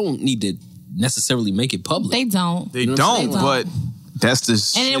shit, they don't need to necessarily make it public. They don't. They don't, but that's the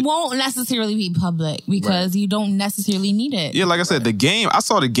shit. And it won't necessarily be public because you don't necessarily need it. Yeah, like I said, the Game... I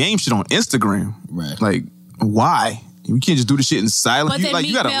saw the Game shit on Instagram. Right. Like, why? You can't just do the shit in silence.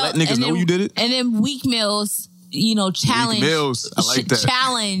 You gotta let niggas know you did it. And then Weak Mills challenged. Mills. I like that.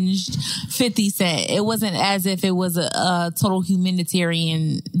 Challenged 50 Cent. It wasn't as if it was a total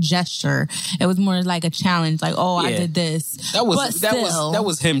humanitarian gesture. It was more like a challenge. Like, I did this. That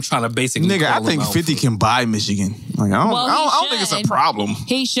was him trying to basically. Nigga, I think 50 can buy Michigan. Like, I don't think it's a problem.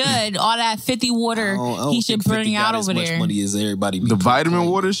 He should. All that 50 water he should bring out over there. As much money as everybody. The vitamin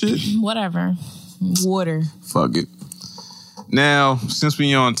water shit. Whatever. Water. Fuck it. Now, since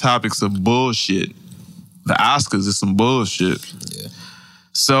we on topics of bullshit, the Oscars is some bullshit. Yeah.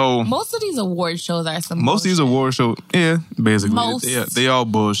 So most of these award shows are some. Most of these award shows, basically, they all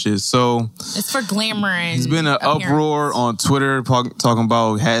bullshit. So it's for glamour. And there's been an uproar on Twitter talking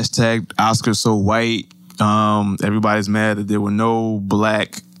about hashtag Oscars so white. Everybody's mad that there were no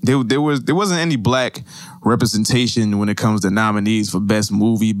black. There wasn't any black representation when it comes to nominees for best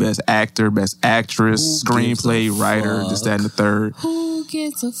movie, best actor, best actress, screenplay, writer, this, that, and the third. Who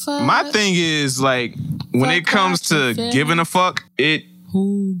gives a fuck? My thing is, like, when it comes to giving a fuck,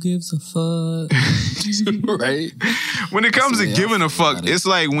 who gives a fuck? Right? When it comes to giving a fuck, it's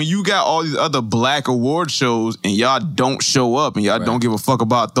like when you got all these other black award shows and y'all don't show up and y'all don't give a fuck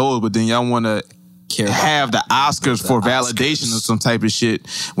about those, but then y'all want to have the Oscars for validation of some type of shit.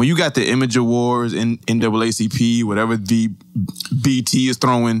 When you got the Image Awards and NAACP, whatever the BT is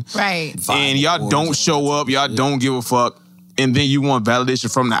throwing, right? And y'all don't show up, y'all don't give a fuck, and then you want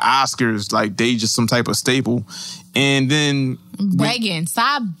validation from the Oscars, like they just some type of staple, and then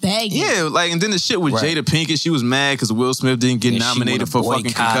stop begging. Yeah, like, and then the shit with Jada Pinkett, she was mad because Will Smith didn't get nominated for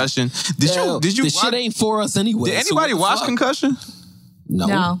fucking Concussion. Did you? This shit ain't for us anyway. Did anybody watch Concussion?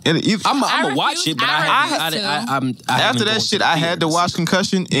 No. I'm gonna watch it, but after that shit, I had to watch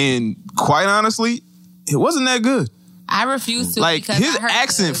Concussion, and quite honestly, it wasn't that good. I refuse to. Like, his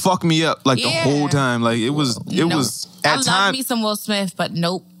accent fucked me up the whole time. Like, it was at times. I love me some Will Smith, but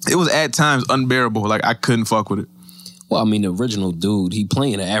nope. It was at times unbearable. Like, I couldn't fuck with it. Well, I mean, the original dude, he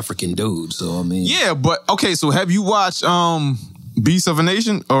playing an African dude, so I mean. Yeah, but okay, so have you watched Beasts of a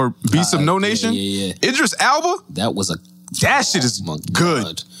Nation or Beasts of No Nation? Yeah. Idris Elba? That shit is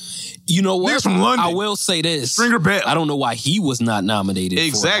good. You know what? Niggas from London. I will say this. Stringer Bell. I don't know why he was not nominated.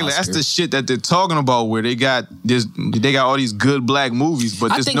 Exactly. For an That's Oscar. the shit that they're talking about, where they got all these good black movies,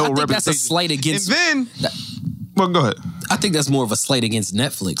 but there's no representation. I think that's a slight against. And then, well, go ahead. I think that's more of a slight against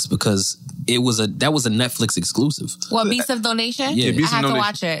Netflix because that was a Netflix exclusive. What, Beast of No Nation? Yeah, I have to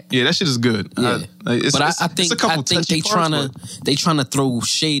watch it. Yeah, that shit is good. Yeah. I think they trying to throw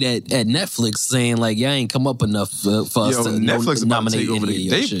shade at Netflix, saying like, "Yeah, ain't come up enough for us to Netflix nominate over any of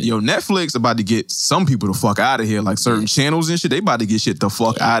your shit." Netflix about to get some people the fuck out of here, like certain channels and shit. They about to get shit the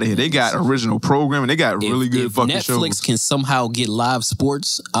fuck out of here. They got original programming. They got really good fucking shows. Netflix can somehow get live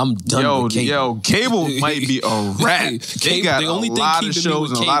sports, I'm done with cable. Cable might be a wrap. They got a lot of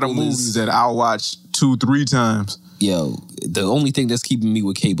shows and a lot of movies that I'll watch 2-3 times. Yo, the only thing that's keeping me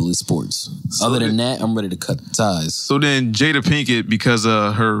with cable is sports. Other than that, I'm ready to cut ties. So then Jada Pinkett, because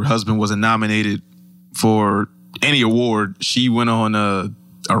her husband wasn't nominated for any award, she went on a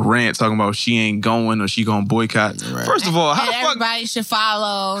rant talking about she ain't going or she gonna boycott. Right. First of all, everybody should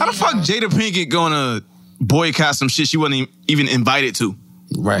follow. How the fuck Jada Pinkett gonna boycott some shit she wasn't even invited to?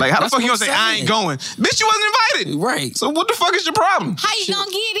 Right. Like, how the fuck you gonna say I ain't going? Bitch, you wasn't invited. Right. So what the fuck is your problem? How you gonna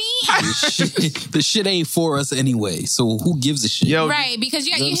get in? The shit ain't for us anyway. So who gives a shit? Right, because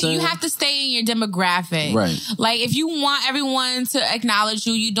you have to stay in your demographic. Right. Like, if you want everyone to acknowledge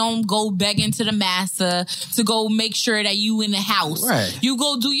you, you don't go begging to the massa to go make sure that you in the house. Right. You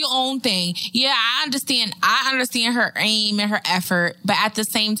go do your own thing. Yeah, I understand her aim and her effort, but at the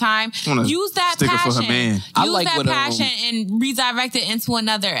same time, use that passion. For her man. Use that passion and redirect it into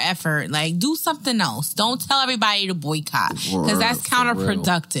another effort. Like, do something else. Don't tell everybody to boycott, because that's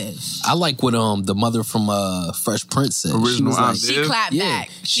counterproductive. I like what the mother from Fresh Prince said. She clapped back.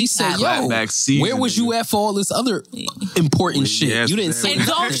 She said, "Yo, where was you at for all this other important shit? You didn't say." And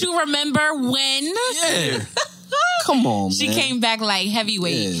don't you remember when? Yeah. Come on, man. She came back like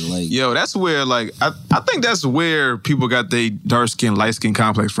heavyweight. Yeah, that's where I think that's where people got their dark skin, light skin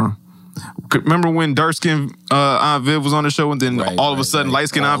complex from. Remember when dark skin Aunt Viv was on the show, and then all of a sudden light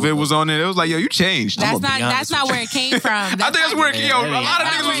skin Aunt Viv was on it? It was like, yo, you changed. That's not where it came from. I think that's where a lot of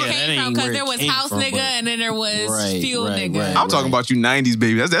niggas where it came from, because there was house nigga and then there was field nigga. I'm talking about you 90s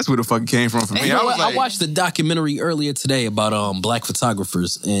baby. That's where the fuck it came from for me. I watched the documentary earlier today about black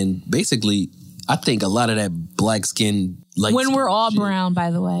photographers, and basically I think a lot of that black skin, like, when we're all brown, by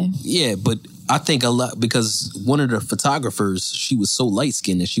the way. Yeah, but I think a lot, because one of the photographers, she was so light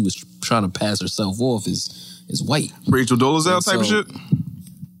skinned that she was trying to pass herself off as white. Rachel Dolezal type of shit?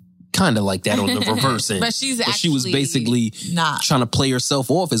 kind of like that on the reverse end. But she was actually basically not. trying to play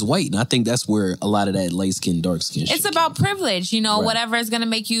herself off as white. And I think that's where a lot of that light skin, dark skin shit. It's about privilege, whatever is going to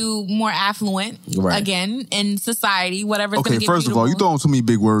make you more affluent, again, in society, whatever is going to give you first of all, you throwing too many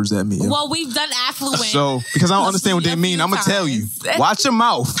big words at me. Well, we've done affluent. So, because I don't understand what they mean, I'm going to tell you. Watch your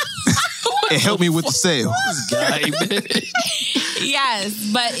mouth. And help me with the sale.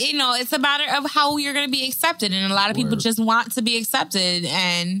 Yes, but it's a matter of how you're going to be accepted, and a lot of people just want to be accepted,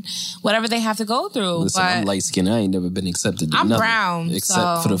 and whatever they have to go through. Listen, I'm light skinned. I ain't never been accepted. I'm nothing, brown,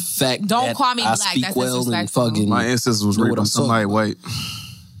 except for the fact don't that call me I black. speak That's well and fucking. My ancestors was raped by somebody white.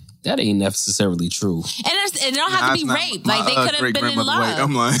 That ain't necessarily true. And it don't have to be rape. Like they could have been in love. White.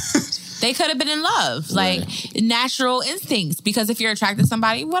 I'm like. They could have been in love, like natural instincts. Because if you're attracted to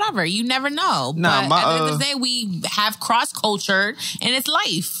somebody, whatever, you never know. But at the end of the day, we have cross-cultured, and it's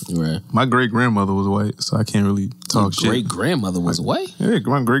life. Right. My great-grandmother was white, so I can't really talk shit. Great-grandmother was white? Yeah,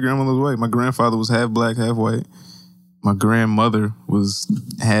 my great-grandmother was white. My grandfather was half black, half white. My grandmother was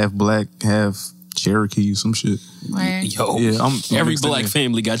half black, half Cherokee, some shit. Right. Yo, yeah, every black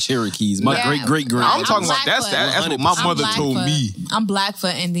family got Cherokees. My great-great-grand. I'm talking about that's what my mother told me. I'm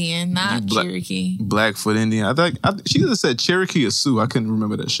Blackfoot Indian, not Cherokee. Blackfoot Indian. I think she either said Cherokee or Sioux. I couldn't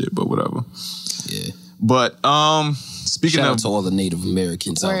remember that shit, but whatever. Yeah. But speaking Shout of out to all the Native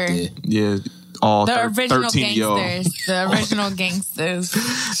Americans out there. Yeah. All the original 13 gangsters. The original gangsters.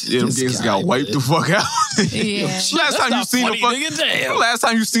 Yeah, them gangsters got wiped the fuck out. Yeah. Last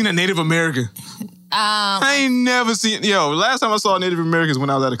time you seen a Native American? I ain't never seen. Last time I saw Native Americans when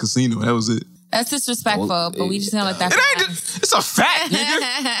I was at a casino. That was it. That's disrespectful, but we just gonna let that pass. It's a fact,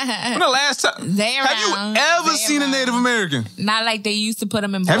 nigga. When the last time? Have you ever seen a Native American? Not like they used to put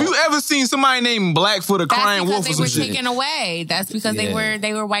them in. Have you ever seen somebody named Blackfoot or Crying Wolf or some shit? They were taken away. That's because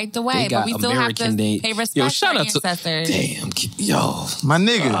they were wiped away. But we still have to pay respect to our ancestors. My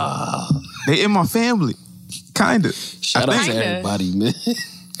nigga. They in my family. Kinda. Shout out to everybody, man.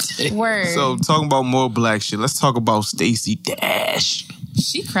 Word. So talking about more black shit, let's talk about Stacey Dash.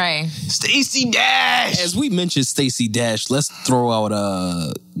 She cray. Stacey Dash. As we mentioned Stacey Dash, let's throw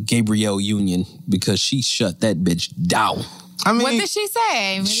out Gabrielle Union because she shut that bitch down. I mean, what did she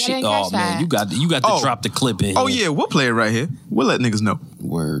say? Maybe I didn't catch that. Man, you got to drop the clip in. Oh yeah, we'll play it right here. We'll let niggas know.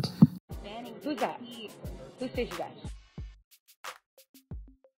 Word. Who's that? Who's Stacey Dash?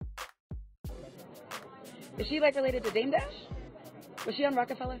 Is she like related to Dame Dash? Was she on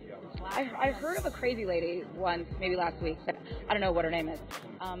Rockefeller? I heard of a crazy lady once, maybe last week, but I don't know what her name is.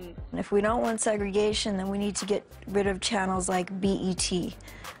 If we don't want segregation, then we need to get rid of channels like BET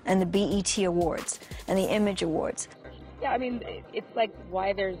and the BET Awards and the Image Awards. Yeah, I mean, it's like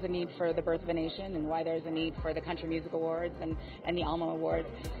why there's a need for the Birth of a Nation and why there's a need for the Country Music Awards and the Alma Awards.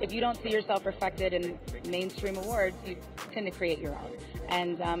 If you don't see yourself reflected in mainstream awards, you tend to create your own.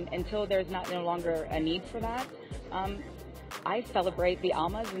 And until there's no longer a need for that, I celebrate the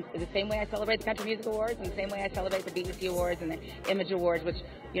Almas in the same way I celebrate the Country Music Awards and the same way I celebrate the BET Awards and the Image Awards, which,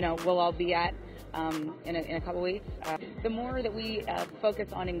 we'll all be at in a couple weeks. The more that we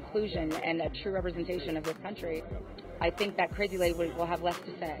focus on inclusion and a true representation of this country, I think that crazy lady will have less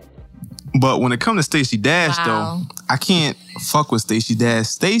to say. But when it comes to Stacey Dash, though, I can't fuck with Stacey Dash.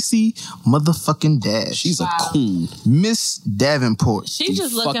 Stacey motherfucking Dash. She's a coon. Miss Davenport. She's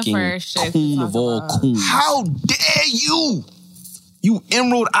just looking for shit. Coon of all coons. How dare you? You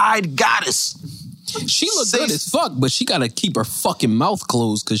emerald-eyed goddess. She look good as fuck, but she gotta keep her fucking mouth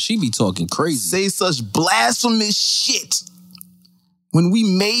closed because she be talking crazy. Say such blasphemous shit. When we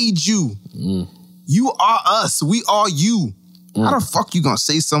made you, you are us. We are you. How the fuck you gonna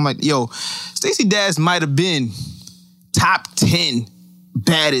say something like, Stacey Dash might have been top 10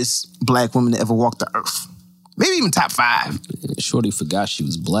 baddest black women that ever walked the earth. Maybe even top 5. Shorty forgot she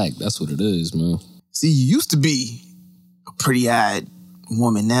was black. That's what it is, man. See, you used to be a pretty-eyed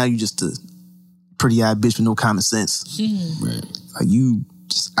woman. Now you just a pretty-eyed bitch with no common sense. Right. Like, you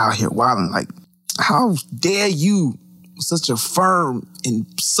just out here wilding. Like, how dare you, with such a firm and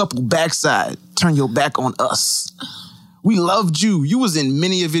supple backside, turn your back on us? We loved you. You was in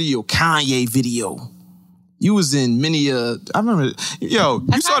many a video, Kanye video. You was in many a. I remember. You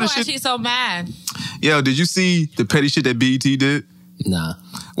saw the shit. She's so mad. Yo, did you see the petty shit that BET did? Nah.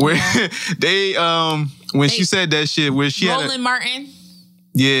 Where they when she said that shit, where she Roland Martin.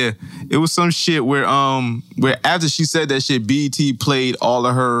 Yeah, it was some shit where after she said that shit, BET played all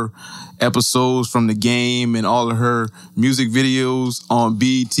of her episodes from the game and all of her music videos on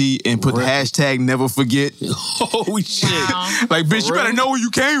BET and put the hashtag never forget. Holy shit. Wow. Like, bitch, you better know where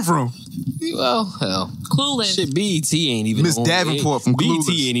you came from. Well, hell. Clueless. Shit, BET ain't even Miss Davenport from Clueless.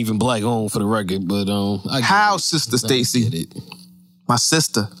 BET ain't even black owned for the record, but How, Sister Stacey? My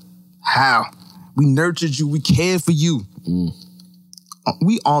sister. How? We nurtured you. We cared for you.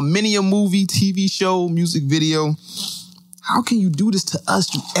 We on many a movie, TV show, music video. How can you do this to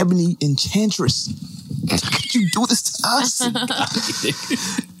us, you ebony enchantress? How can you do this to us?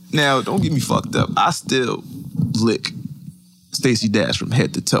 Now, don't get me fucked up. I still lick Stacey Dash from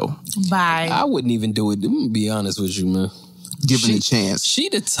head to toe. Bye. I wouldn't even do it. I'm gonna be honest with you, man. Given a chance. She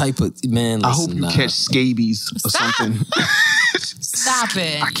the type of man. Listen, I hope you catch scabies or something. Stop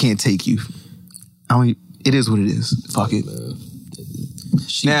it. I can't take you. It is what it is. Fuck it.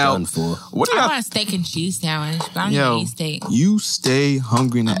 She now, done for. What do I y'all? want a steak and cheese sandwich, but I don't Yo, eat steak. you stay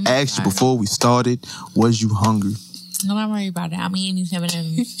hungry, and I asked you before we started, was you hungry? No, don't worry about it. I'm eating these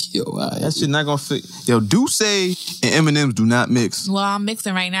M&M's. Yo, that shit not gonna fit. Yo, Douce and M&M's do not mix. Well, I'm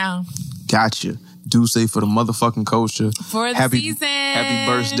mixing right now. Gotcha. Douce for the motherfucking culture. For the season.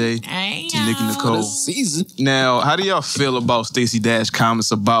 Happy birthday to Nicki Nicole. Season. Now, how do y'all feel about Stacey Dash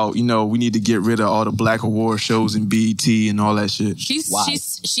comments about, we need to get rid of all the Black Award shows and BET and all that shit?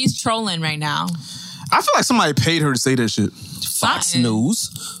 She's trolling right now. I feel like somebody paid her to say that shit. Fox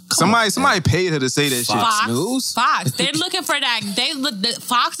News. Somebody paid her to say that shit. Fox. They're looking for that.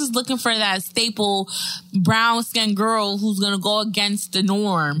 Fox is looking for that staple brown skinned girl who's gonna go against the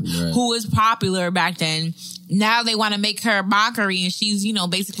norm, who was popular back then. Now they want to make her a mockery, and she's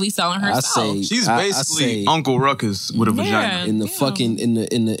basically selling herself. She's basically Uncle Ruckus with a vagina. In the fucking in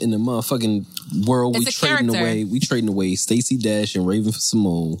the motherfucking world, It's a character. we trading away Stacey Dash and Raven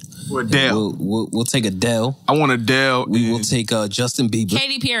Simone. Or Adele. We'll take Adele. I want Adele. We will take Justin Bieber.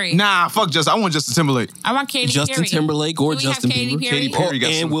 Katy Perry. Nah, fuck Justin. I want Justin Timberlake. I want Katy Perry. Justin Timberlake or Can we Justin have Katy Bieber. Perry? Katy Perry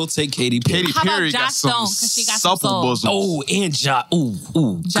got and we'll take Katy Perry. Katy How about Perry got Joss some Stone? 'Cause she got some supple soul. bosom. Oh, and Joss.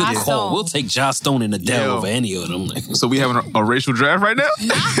 Good Joss call. Stone. We'll take Joss Stone and Adele over any of them. So we having a racial draft right now?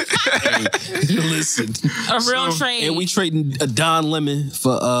 Listen, A real trade. and we trading Don Lemon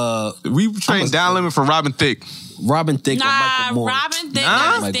for we trading Don Lemon for Robin Thicke. Robin Thicke or Nah, Michael Moore. Robin Thicke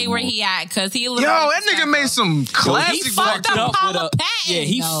Nah? gotta stay where he at because he. Yo, that nigga made some classic. He fucked up Paula with Patton,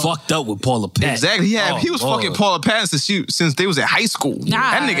 he though. fucked up with Paula Patton. Exactly. He was Lord. fucking Paula Patton since they was at high school. Nah.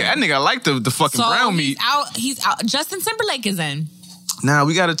 That nigga liked the fucking So brown meat. He's out. Justin Timberlake is in. Nah,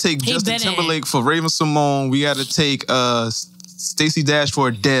 we gotta take He Justin been in. Timberlake for Raven Simone. We gotta take Stacey Dash for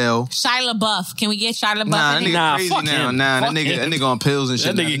Adele. Shia LaBeouf. Can we get Shia LaBeouf Nah, that in nigga here? crazy fuck now. him. Nah, Fuck that him. nigga on pills and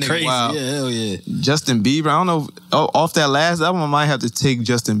shit. That nigga crazy. Wild. Yeah, hell yeah. Justin Bieber. I don't know. Off that last album, I might have to take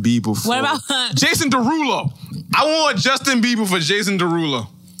Justin Bieber for. What about Jason Derulo? I want Justin Bieber for Jason Derulo.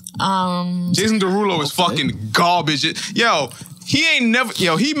 Jason Derulo is fucking garbage. Yo,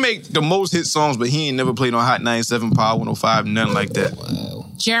 he make the most hit songs, but he ain't never played on Hot 97, Power 105, nothing like that. Wow.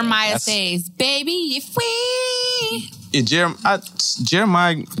 Jeremiah says, "Baby, if we." Yeah,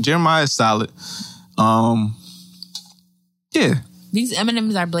 Jeremiah is solid. Yeah, These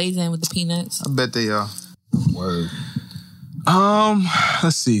M&Ms are blazing with the peanuts. I bet they are. Word.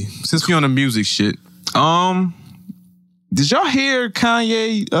 Let's see. Since we on the music shit, did y'all hear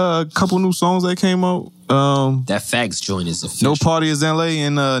Kanye couple new songs that came out? That Facts joint is official. No Party is LA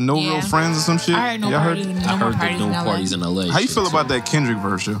and No Yeah. Real Friends or some shit. I heard no Y'all parties. I No more heard parties the in No LA. Parties in LA. How you shit, feel too. about that Kendrick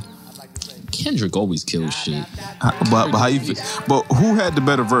version? Kendrick always kills shit. But how you feel? But who had the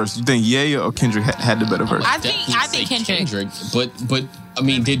better verse? You think Ye or Kendrick had the better verse? I think Kendrick. But I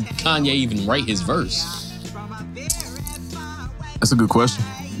mean, did Kanye even write his verse? That's a good question.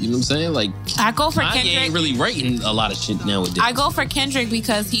 You know what I'm saying? Like, I go for Kanye Kendrick. ain't really writing a lot of shit nowadays. I go for Kendrick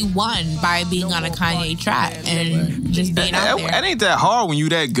because he won by being on a Kanye track and just being out there. It ain't that hard when you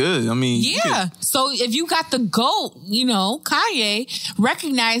that good. I mean, Yeah. So if you got the GOAT, Kanye,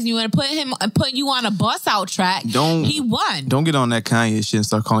 recognizing you and put you on a bus out track, he won. Don't get on that Kanye shit and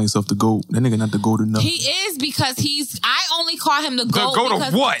start calling yourself the GOAT. That nigga not the GOAT enough. He is because I only call him the GOAT. GOAT of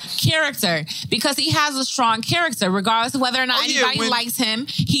because what? Character. Because he has a strong character. Regardless of whether or not anybody likes him,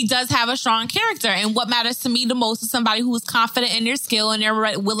 he does have a strong character. And what matters to me the most is somebody who is confident in their skill and they're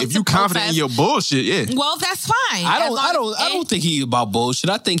willing If to you confident in your bullshit, yeah. Well, that's fine. I don't think he's about bullshit.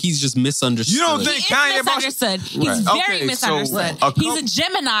 I think he's just misunderstood. You don't think He is Kanye about misunderstood. He's Right. very Okay, misunderstood. so He's a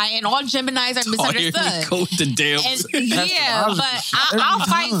Gemini, and all Geminis are misunderstood. Go with the damn. I'll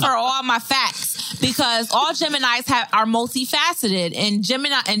fight for all my facts because all Geminis are multifaceted, and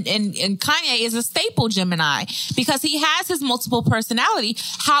Gemini and Kanye is a staple Gemini because he has his multiple personality.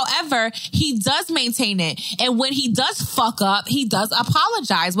 However, he does maintain it, and when he does fuck up, he does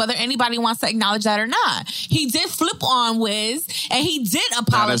apologize, whether anybody wants to acknowledge that or not. He did flip on Wiz, and he did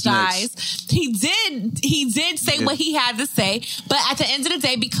apologize. He did say what he had to say, but at the end of the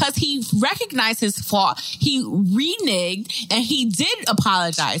day, because he recognized his fault, he reneged and he did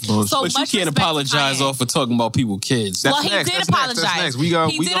apologize. Bullshit. So But you much can't respect to apologize apologize off for talking about people kids. Well, he did apologize. That's next. We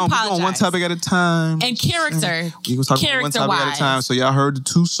going one topic at a time. And character. We gonna talk about one topic at a time. So y'all heard the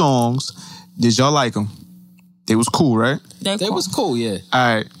 2 songs. Did y'all like them? They was cool, right? They was cool, yeah.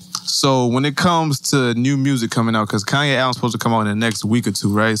 All right. So when it comes to new music coming out, because Kanye album's supposed to come out in the next week or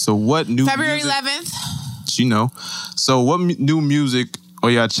 2, right? So what new February music, 11th. You know. So what new music are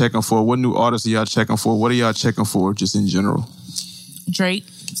y'all checking for? What new artists are y'all checking for? What are y'all checking for just in general? Drake,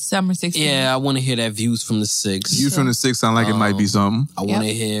 Summer 16. Yeah, I want to hear that Views from the 6. Views from the 6 sound like it might be something. I want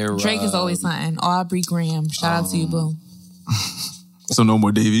to hear... Drake is always something. Aubrey Graham. Shout out to you, boo. So no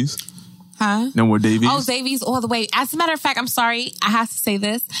more Davies? Huh? No more Davies? Oh, Davies all the way. As a matter of fact, I'm sorry. I have to say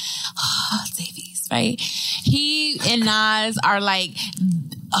this. Davies, right? He and Nas are like...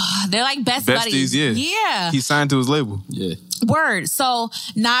 they're like best buddies. Yeah. He signed to his label. Yeah. Word. So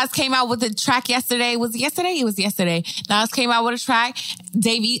Nas came out with a track yesterday. Was it yesterday? It was yesterday. Nas came out with a track.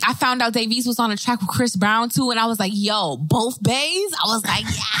 I found out Davies was on a track with Chris Brown too, and I was like, yo, both bays? I was like,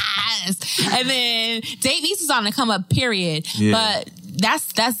 yes. And then Davies is on the come up, period. Yeah. But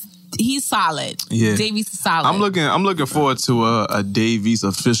that's he's solid. Yeah. Davies is solid. I'm looking forward to a Davies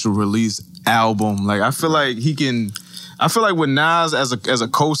official release album. Like I feel like with Nas as a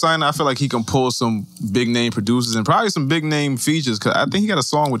co-signer, I feel like he can pull some big name producers and probably some big name features. Cause I think he got a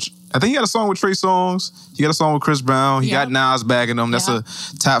song with Trey Songz. He got a song with Chris Brown. He got Nas backing him. That's a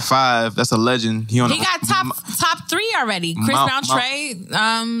top 5. That's a legend. He got top 3 already. Chris Brown, Trey.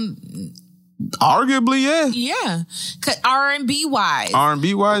 Arguably, yeah. Yeah. R&B wise.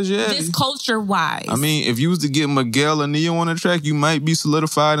 R&B wise, yeah. This culture wise. I mean, if you was to get Miguel and Neo on the track, you might be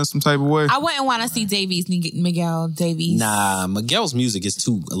solidified in some type of way. I wouldn't want to see Miguel Davies. Nah, Miguel's music is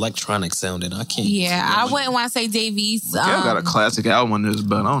too electronic sounding. I can't. Yeah, I wouldn't want to say Davies. Miguel got a classic album on this,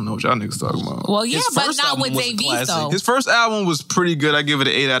 but I don't know what y'all niggas talking about. Well, yeah, but not with Davies, though. His first album was pretty good. I give it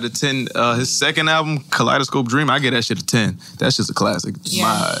an 8 out of 10. His second album, Kaleidoscope Dream, I give that shit a 10. That's just a classic.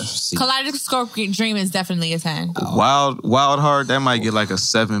 Yeah. Kaleidoscope Dream is definitely a 10. Wild Heart, that might get like a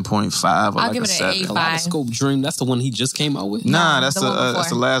 7.5 or I'll like give a it 7. an 8.5. Kaleidoscope Dream, that's the one he just came out with? Nah, that's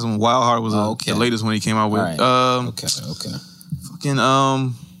the last one. Wild Heart was the latest one he came out with. Right. Okay. Fucking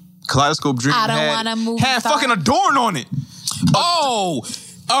Kaleidoscope Dream I don't want to move. had fucking Adorn on it. Oh!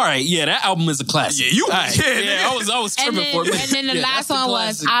 All right, yeah, that album is a classic. Yeah, I was tripping for a minute. And then the last one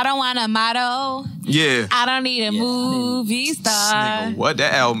was I Don't Want a Model. Yeah. I Don't Need a Movie Star. Nigga, what?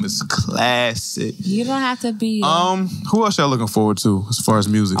 That album is classic. You don't have to be. Who else y'all looking forward to as far as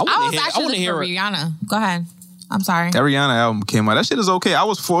music? I was actually looking for Rihanna. Go ahead. I'm sorry. That Rihanna album came out. That shit is okay. I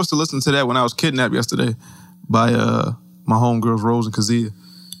was forced to listen to that when I was kidnapped yesterday by my homegirls Rose and Kazia.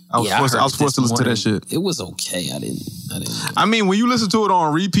 I was forced to listen to that shit. It was okay. I didn't. I mean, when you listen to it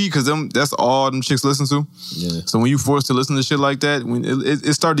on repeat, because that's all them chicks listen to. Yeah. So when you forced to listen to shit like that, when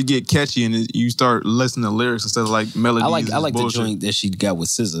it started to get catchy and you start listening to lyrics instead of like melodies. I like the joint that she got with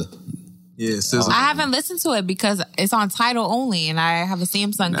SZA. Yeah, SZA. I haven't listened to it because it's on Tidal only, and I have a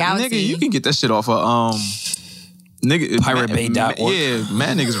Samsung Galaxy. Nigga, you can get that shit off of PirateBay.org. Yeah,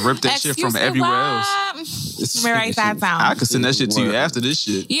 man, niggas rip that shit from everywhere else. Let me write that down. I could send that shit to you after this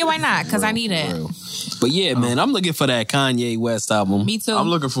shit. Yeah, why not? Because I need it. But yeah, man, I'm looking for that Kanye West album. Me too. I'm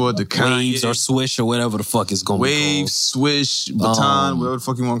looking forward to Kanye. Waves or Swish or whatever the fuck it's going to be called. Waves, Swish, Baton, whatever the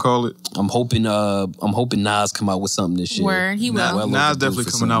fuck you want to call it. I'm hoping Nas come out with something this year. Word, he will. Nas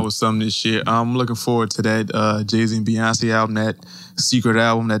definitely coming out with something this year. I'm looking forward to that Jay-Z and Beyonce album, that secret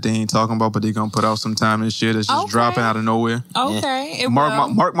album that they ain't talking about, but they gonna put out sometime this year. That's just dropping out of nowhere. Okay,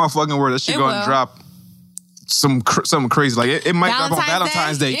 mark my fucking word. That shit gonna drop something crazy. Like it might drop on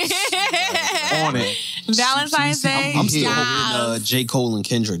Valentine's Day. On it. Valentine's Day. I'm still hoping J. Cole and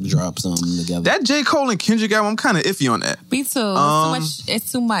Kendrick drop something together. That J. Cole and Kendrick album, I'm kind of iffy on that. Me too.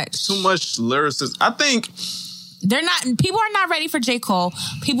 It's too much. Too much lyricism. I think they're not. People are not ready for J. Cole.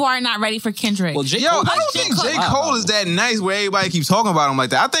 People are not ready for Kendrick. Well, I don't think J. Cole is that nice where everybody keeps talking about him like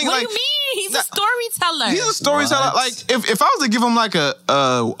that. I think what do you mean? He's a storyteller. He's a storyteller. What? Like if I was to give him like a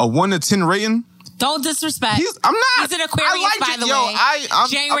 1 to 10 rating. Don't disrespect. I'm not. He's an Aquarius, by the way. I'm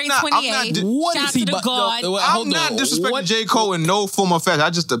January 28th. Shout out to the God. I'm not disrespecting J. Cole in no form or fashion.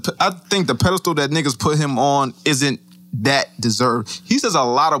 I think the pedestal that niggas put him on isn't that deserved. He says a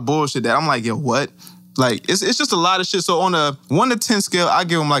lot of bullshit that I'm like, yo, what? Like it's just a lot of shit. So on a 1 to 10 scale, I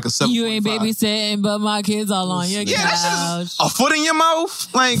give him like a 7. You ain't babysitting, but my kids all on your couch. That shit is a foot in your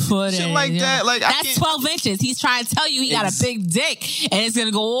mouth, like shit like that. Like that's 12 inches. He's trying to tell you he got a big dick, and it's gonna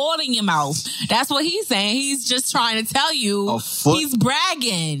go all in your mouth. That's what he's saying. He's just trying to tell you he's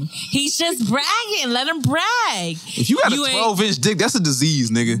bragging. He's just bragging. Let him brag. If you got a 12-inch dick, that's a disease,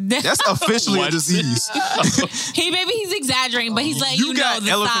 nigga. That's officially a disease. Maybe he's exaggerating, but he's letting you know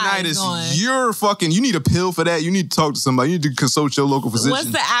the elephantitis. size. You're fucking. You need a pill for that. You need to talk to somebody. You need to consult your local physician.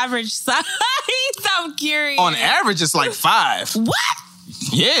 What's the average size? I'm curious. On average, it's like 5. What?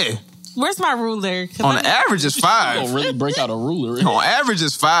 Yeah. Where's my ruler? On average, it's 5. You don't really break out a ruler. On average,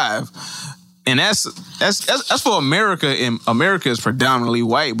 it's 5. And that's for America, and America is predominantly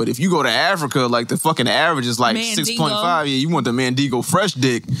white. But if you go to Africa, like the fucking average is like 6.5. Yeah, you want the Mandigo fresh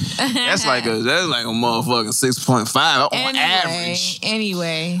dick. That's like a motherfucking 6.5 on average.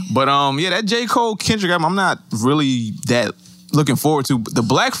 Anyway. But yeah, that J. Cole Kendrick album, I'm not really that looking forward to. The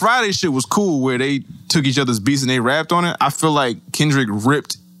Black Friday shit was cool, where they took each other's beats and they rapped on it. I feel like Kendrick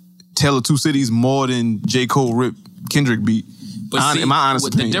ripped Tale of Two Cities more than J. Cole ripped Kendrick beat. But in my honest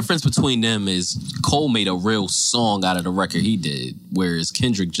opinion. The difference between them is Cole made a real song out of the record he did, whereas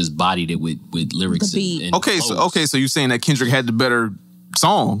Kendrick just bodied it with lyrics. And Okay, so you're saying that Kendrick had the better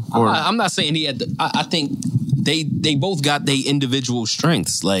song? Or I'm not saying he had the. I think they both got their individual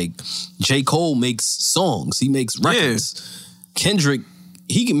strengths. Like J. Cole makes songs, he makes records. Yeah. Kendrick,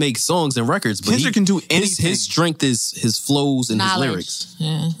 he can make songs and records, but Kendrick can do anything. His strength is his flows and his lyrics.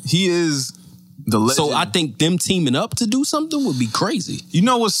 Yeah. He is the legend. So I think them teaming up to do something would be crazy. You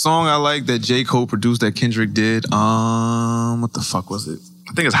know what song I like that J. Cole produced that Kendrick did? What the fuck was it?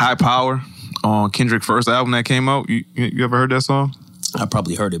 I think it's High Power on Kendrick's first album that came out. You ever heard that song? I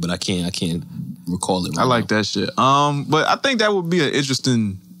probably heard it, but I can't recall it. I like that shit. But I think that would be an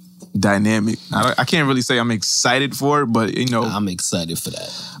interesting dynamic. I can't really say I'm excited for it, but you know, I'm excited for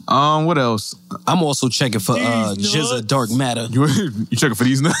that. What else? I'm also checking for GZA Dark Matter. You checking for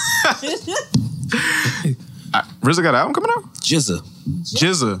these nuts? RZA got an album coming out? GZA.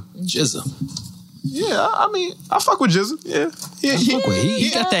 Yeah, I mean, I fuck with GZA. Yeah,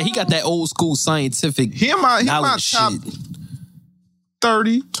 He got that old school scientific. He in my top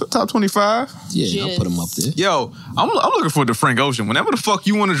 30, top 25. Yeah, I'll put him up there. Yo, I'm looking forward to Frank Ocean. Whenever the fuck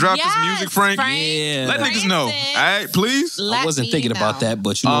you want to drop this music, Frank, yeah, let niggas know. All right, please. I wasn't thinking about that,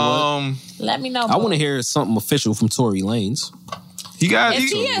 but you know what? Let me know. I want to hear something official from Tory Lanez.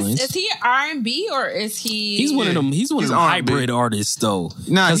 Is he R&B or is he? He's one of them. He's one of them hybrid artists, though.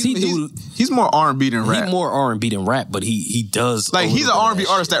 Nah, he's more R&B than rap. He's more R&B than rap, but he does like he's an R&B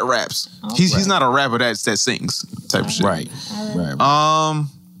artist that raps. Okay. He's not a rapper that sings type of shit. Right. I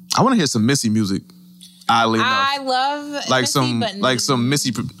want to hear some Missy music. Oddly enough, I love some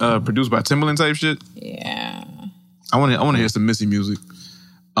Missy produced by Timbaland type shit. Yeah, I want to hear some Missy music.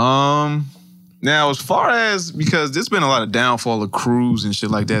 Now, as far as, because there's been a lot of downfall of Cruz and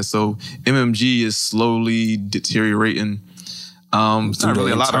shit like that, so MMG is slowly deteriorating. There's not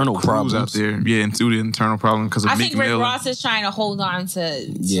really a lot of Cruz out there. Yeah, and through the internal problem because of I Meek think Rick Mill. Ross is trying to hold on to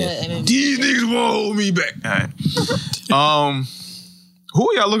MMG. These niggas won't hold me back. All right. Who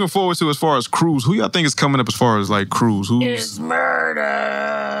are y'all looking forward to as far as Cruz? Who y'all think is coming up as far as like Cruz? It's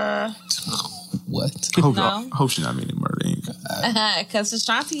murder. What? Hope she not meaning murder. Because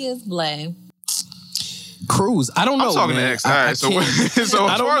Ashanti is black. Cruz, I don't know. I'm talking to X. All right, so as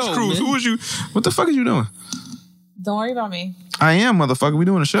far as Cruz, who was you? What the fuck is you doing? Don't worry about me. I am, motherfucker. We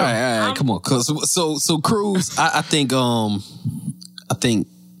doing a show. All right, come on. So Cruz, I think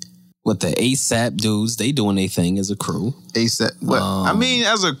what the ASAP dudes, they doing their thing as a crew. ASAP. What? I mean,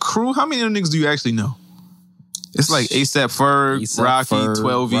 as a crew, how many of them niggas do you actually know? It's like ASAP Ferg,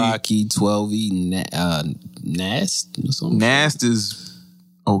 Rocky, 12E, Nast or something. Nast is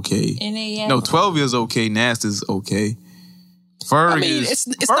okay. No, 12 is okay. Nast is okay. Ferg, I mean, it's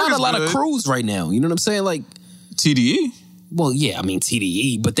not a lot of crews right now. You know what I'm saying? Like TDE. Well, yeah, I mean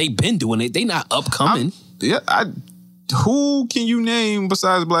TDE, but they've been doing it. They not upcoming. Who can you name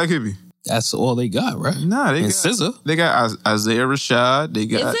besides Black Hippie? That's all they got, right? Nah, they got SZA. They got Isaiah Rashad. They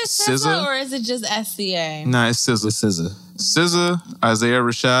got Is it SZA or is it just SCA? Nah, it's SZA. SZA, Isaiah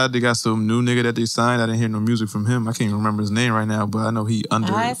Rashad. They got some new nigga that they signed. I didn't hear no music from him. I can't even remember his name right now, but I know he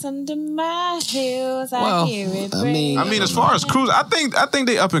under. Eyes under my heels, I hear it. I mean, as far as Cruz, I think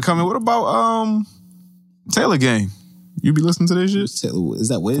they up and coming. What about Taylor Gang? You be listening to this shit? Is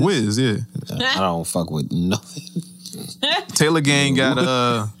that Wiz? Wiz, yeah. I don't fuck with nothing. Taylor Gang got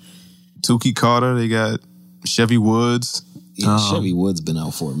Tukey Carter. They got Chevy Woods. Yeah, Chevy Woods been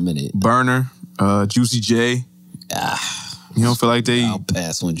out for a minute. Burner, Juicy J. You don't feel like they... I'll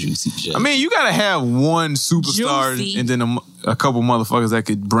pass on Juicy J. I mean, you gotta have one superstar Juicy. and then a couple motherfuckers that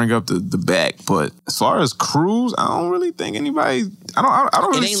could bring up the back. But as far as Cruz, I don't really think anybody... I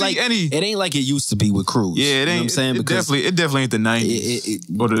don't really see any... It ain't like it used to be with Cruz. Yeah, it ain't. You know what I'm saying? It definitely ain't the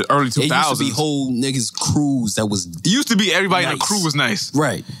 90s or the early 2000s. It used to be whole niggas Cruz that was... It used to be everybody in the crew was nice.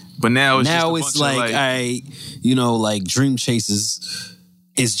 Right. But now it's now just it's like, like Dream Chasers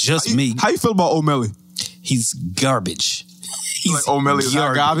is just me. How you feel about O'Malley? He's garbage. He's like O'Malley is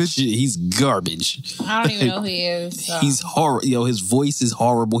not garbage? He's garbage. I don't even know who he is. So. He's horrible. Yo, his voice is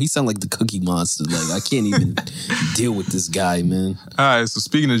horrible. He sounds like the Cookie Monster. Like, I can't even deal with this guy, man. All right, so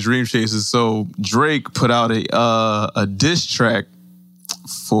speaking of Dream Chasers, so Drake put out a diss track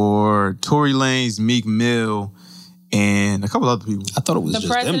for Tory Lanez, Meek Mill, and a couple other people. I thought it was just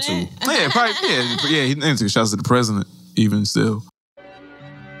them two. Yeah, probably. Yeah. He took shots at the president, even still.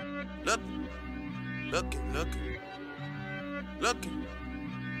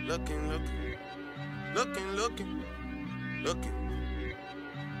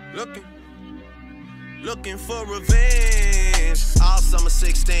 Looking for revenge. All summer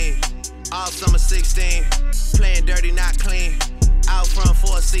 16, all summer 16. Playing dirty, not clean. Out front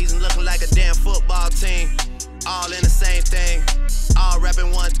for a season, looking like a damn football team. All in the same thing, all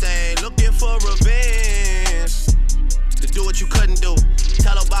rapping one thing. Looking for revenge. To do what you couldn't do.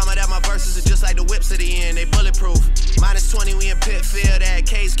 Tell Obama that my verses are just like the whips at the end. They bulletproof. -20, we in Pitfield at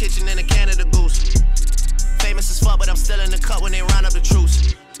K's Kitchen in a Canada Goose. Famous as fuck, but I'm still in the cut when they round up the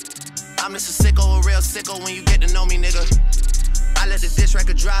troops. I'm just a sicko, a real sicko when you get to know me, nigga. I let the diss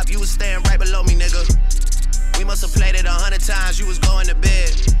record drop, you was staying right below me, nigga. We must have played it 100 times, you was going to bed.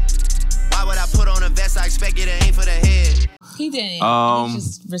 Why would I put on a vest? I expect you to aim for the head. He didn't. He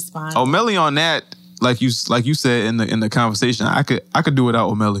just responded. O'Malley on that, like you said in the conversation, I could do without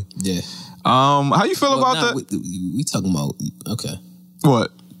O'Malley. Yeah. How you feel about that? We talking about okay.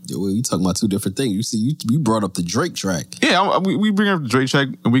 What? We talking about two different things. You see, you brought up the Drake track. Yeah, we bring up the Drake track,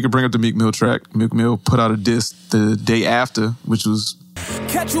 and we can bring up the Meek Mill track. Meek Mill put out a diss the day after, which was...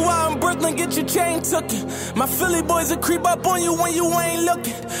 Catch you out in Brooklyn, get your chain tookin'. My Philly boys will creep up on you when you ain't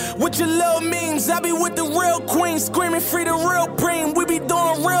looking. With your little memes, I be with the real queen, screaming free the real preem. We be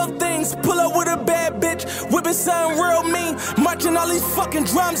doing real things. Pull up with a bad bitch, whipping something real mean. Marching all these fucking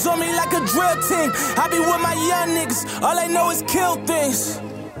drums on me like a drill team. I be with my young niggas, all they know is kill things.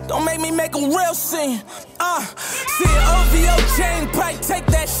 Don't make me make a real scene. See an OVO chain pipe, take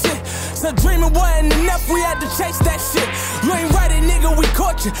that shit. So dreaming wasn't enough, we had to chase that shit. You ain't right it, nigga, we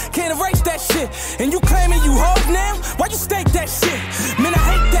caught you. Can't erase that shit. And you claiming you hold now? Why you stake that shit? Man, I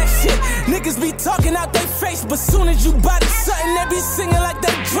hate that shit. Niggas be talking out their face, but soon as you body something, they be singing like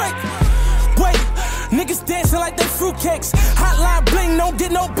they Drake. Wait, niggas dancing like they fruitcakes. Hotline bling, don't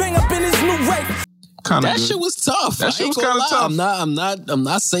get no bang up in this new rape. That shit was tough. That shit was kind of tough. I'm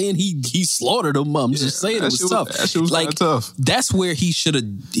not saying he slaughtered him. I'm just saying it was tough. That shit was kind of tough. That's where he should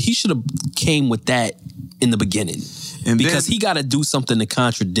have came with that in the beginning. And because he got to do something to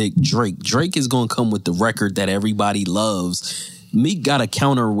contradict Drake. Drake is going to come with the record that everybody loves. Meek got to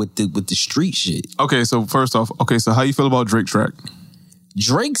counter with the street shit. Okay, so first off, so how you feel about Drake track?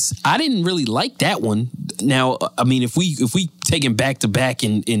 Drake's, I didn't really like that one. Now, I mean, if we take him back to back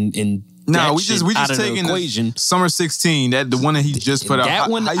in no, we just taking the Summer 16, the one that he just put out. That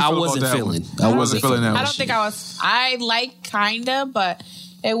one I wasn't feeling. I wasn't feeling that one. I don't think I was. I like kinda, but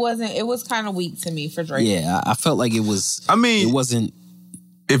it wasn't. It was kind of weak to me for Drake. Yeah, I felt like it was. I mean, it wasn't.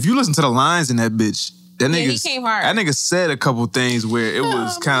 If you listen to the lines in that bitch, he came hard. That nigga said a couple things where it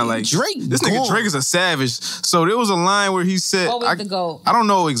was kind of like Drake. This nigga Drake is a savage. So there was a line where he said, "What was the goal?" I don't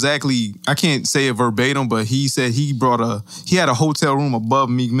know exactly. I can't say it verbatim, but he said he had a hotel room above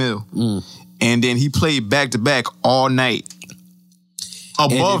Meek Mill. And then he played back to back all night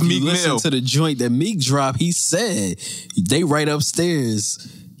above Meek Mill. Listen to the joint that Meek dropped. He said they right upstairs.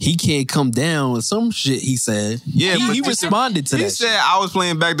 He can't come down with some shit. He said. Yeah, he responded to that. He said I was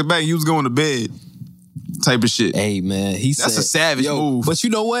playing back to back. You was going to bed. Type of shit. Hey man, that's a savage move. But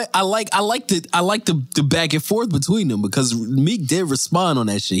you know what? I like the back and forth between them because Meek did respond on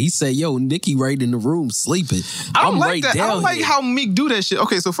that shit. He said, "Yo, Nicki right in the room sleeping." I don't like that. I don't like how Meek do that shit.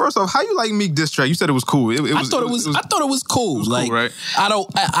 Okay, so first off, how you like Meek diss track? You said it was cool. I thought it was cool. It was like, cool, right?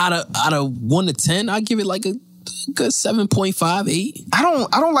 Out of 1 to 10, I give it like a good 7.5, 8. I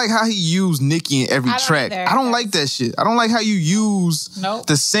don't like how he used Nicki in every track. I don't like that shit. I don't like how you use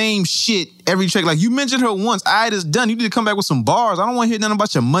the same shit every track. Like you mentioned her once. It's done. You need to come back with some bars. I don't want to hear nothing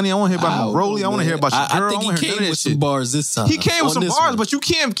about your money. I want to hear about my Rollie. I want to hear about your girl. I think he came with some bars this time. He came with some bars, but you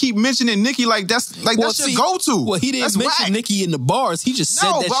can't keep mentioning Nicki like that's your go-to. Well, he didn't mention Nicki in the bars. He just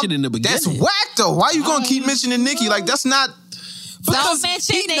said that shit in the beginning. That's whack though. Why you gonna keep mentioning Nicki? Like that's not Don't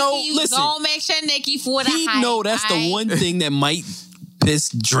mention he Nicki. know- listen, Don't mention Nicki for the He hype. know that's the one thing that might piss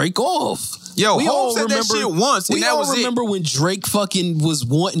Drake off. Yo, we Hov all said that remember shit once, and We that all was it. remember when Drake fucking was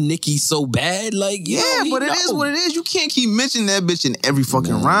wanting Nicki so bad. Like, Yeah, but it is what it is. You can't keep mentioning that bitch in every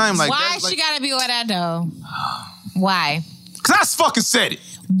fucking rhyme. Like, Why that's she like, gotta be with that though? Why? Cause I fucking said it.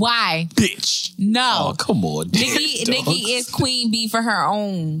 Why? Bitch. No. Oh, come on. Nicki is queen bee for her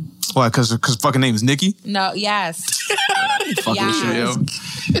own. Why? Cause fucking name is Nicki. No, yes. Fucking Yes.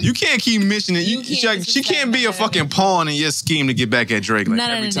 shit, yo. You can't keep mentioning it. She can't be a fucking pawn in your scheme to get back at Drake like None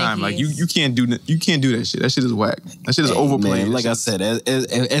of every the time. Like Nickies. you can't do that shit. That shit is whack. That shit is overplayed. Man, like I said,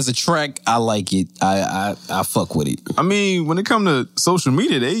 as a track, I like it. I fuck with it. I mean, when it come to social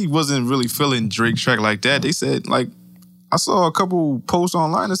media, they wasn't really feeling Drake track like that. They said like. I saw a couple posts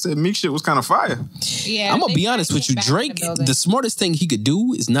online that said Meek shit was kind of fire. Yeah, I'm gonna be honest with you, Drake. The smartest thing he could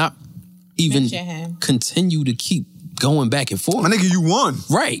do is not even Mention him. continue to keep going back and forth. My nigga, you won.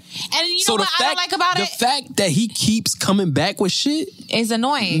 Right. And you know what I don't like about the it? fact that he keeps coming back with shit is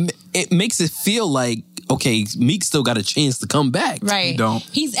annoying. It makes it feel like, okay, Meek still got a chance to come back. Right. You don't.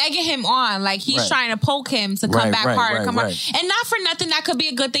 He's egging him on. Like he's Right. trying to poke him to come Right, back right, harder. right, come right. harder. And not for nothing, that could be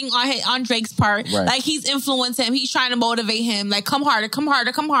a good thing on Drake's part. Right. Like he's influencing him. He's trying to motivate him. Like come harder, come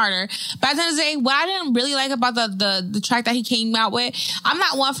harder, come harder. But at the end of the day, what I didn't really like about the track that he came out with, I'm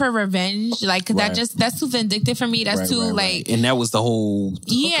not one for revenge. Like 'cause Right. that's too vindictive for me. That's Right, too right, like right. And that was the whole hook of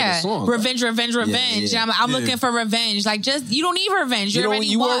the yeah, song. revenge. yeah. I'm looking for revenge. Like just you don't need revenge. You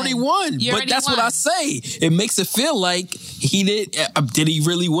already won. You But already that's won. what I say. It makes it feel like he did he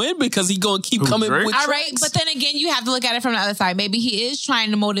really win because he gonna keep coming with All right, tracks? but then again, you have to look at it from the other side. Maybe he is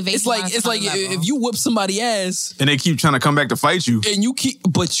trying to motivate. It's you like on some level. if you whip somebody ass And they keep trying to come back to fight you. and you keep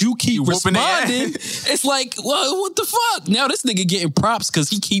whooping their ass. responding, it's like, well, what the fuck? Now this nigga getting props because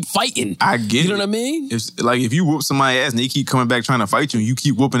he keep fighting. I get it. You know what I mean? If you whoop somebody's ass and they keep coming back trying to fight you and you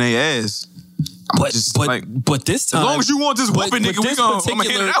keep whooping their ass. But this time, as long as you want this whooping, nigga, we gonna I'ma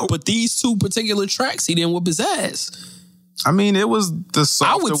hand it out. But these two particular tracks, he didn't whoop his ass. I mean, it was the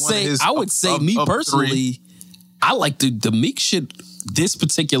softer I would say, me personally, I like the Meek shit this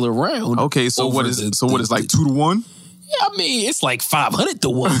particular round. Okay, so what is like 2-1? Yeah, I mean, it's like 500 to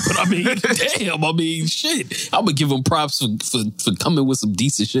 1, but I mean, damn, I mean, shit. I'm gonna give him props for coming with some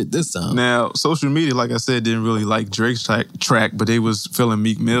decent shit this time. Now, social media, like I said, didn't really like Drake's track, but they was feeling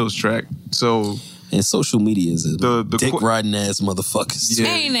Meek Mill's track. So, and social media is the dick riding ass motherfuckers. Yeah.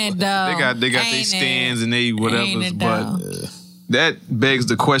 Ain't it though? They got their Ain't stands it? and they Ain't whatever. it But though? that begs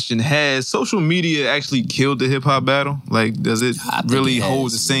the question: has social media actually killed the hip hop battle? Like, does it really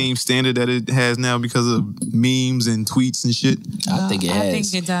hold the same standard that it has now because of memes and tweets and shit? I think it has. I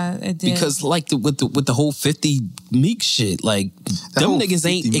think it does. It did. Because like with the whole 50 Meek shit, like them whole niggas 50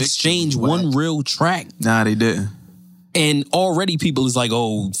 ain't Meek exchanged shit was one real track. Nah, they didn't. And already people is like,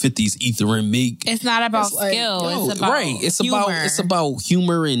 oh, 50's Ether and Meek. It's not about It's like, skill. yo, It's about right. It's humor. about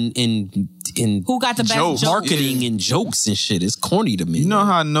humor and who got the best jokes. marketing and jokes and shit. It's corny to me. You know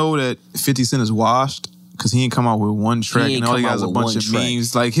how I know that 50 Cent is washed? Because he ain't come out with one track ain't and all he come got out is a with bunch one of track.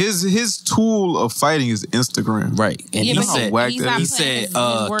 memes. Like his tool of fighting is Instagram. Right. And Yeah, he but said, whack he's that not is. he playing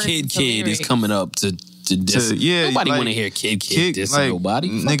said his words Kid into Kid is lyrics. coming up to diss. Nobody like, want to hear Kid dissing like, nobody.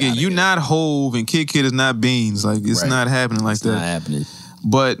 Fuck nigga, outta you here. not Hove and Kid is not Beans. Like, it's Right. not happening like It's that. not happening.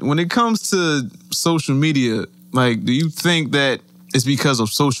 But when it comes to social media, like, do you think that it's because of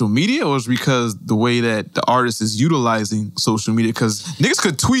social media or it's because the way that the artist is utilizing social media? Because niggas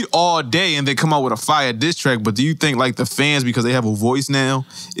could tweet all day and then come out with a fire diss track, but do you think like the fans, because they have a voice now,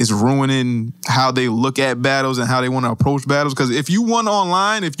 is ruining how they look at battles and how they want to approach battles? Because if you won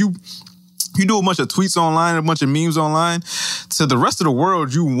online, if you do a bunch of tweets online, a bunch of memes online, to the rest of the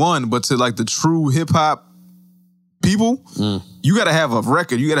world, you won. But to like the true hip hop people, you got to have a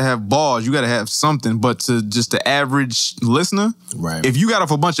record, you got to have bars, you got to have something. But to just the average listener, Right. if you got off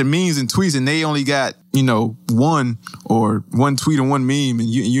a bunch of memes and tweets and they only got, one tweet and one meme and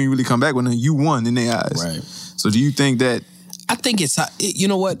you ain't really come back with it, you won in their eyes. Right. So do you think that? I think it's, you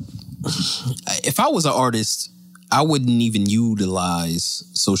know what? If I was an artist, I wouldn't even utilize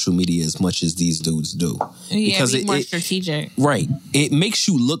social media as much as these dudes do. Yeah, because be more strategic. Right. It makes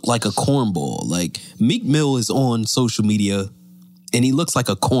you look like a cornball. Like Meek Mill is on social media and he looks like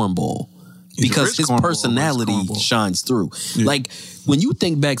a cornball because rich his cornball, personality rich cornball. shines through. Like when you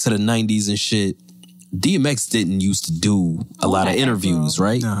think back to the 90s and shit, DMX didn't used to do a lot of interviews,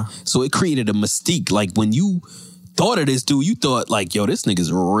 right? No. So it created a mystique. Like when you thought of this dude, you thought like, yo, this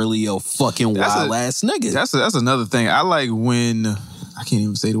nigga's really a fucking wild ass nigga. That's another thing. I like when, I can't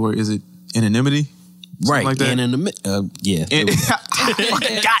even say the word, is it anonymity? Something Right. like that. Yeah.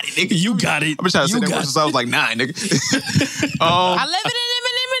 fucking got it, nigga. You got it. I've been trying to say that word since I was like 9, nigga. I live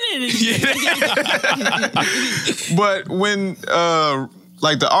in. But when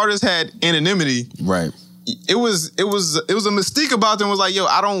like the artist had anonymity, right? It was a mystique about them. It was like, yo,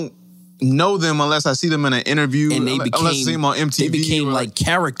 I don't know them unless I see them in an interview, and unless I see them on MTV. They became like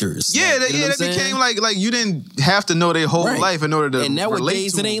characters. Yeah, like, they became like you didn't have to know their whole life in order to. And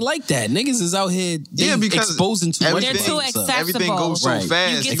nowadays it ain't like that. Niggas is out here because exposing too much. They're too accessible. Everything goes so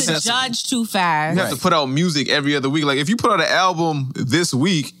fast. You get to judge too fast. You have to put out music every other week. Like if you put out an album this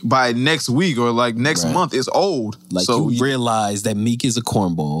week, by next week or like next month, it's old. Like so you realize that Meek is a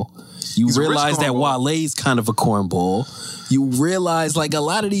cornball. You realize that Wale's kind of a cornball. You realize like a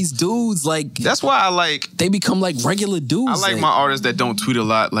lot of these dudes, like that's why I like they become like regular dudes. I like my artists that don't tweet a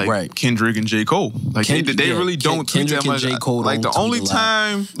lot, like Kendrick and J. Cole. Like they really don't tweet that much. And J. Cole like the only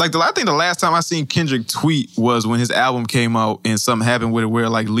time, like I think the last time I seen Kendrick tweet was when his album came out and something happened with it where it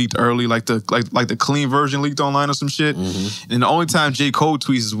like leaked early, like the clean version leaked online or some shit. Mm-hmm. And the only time J. Cole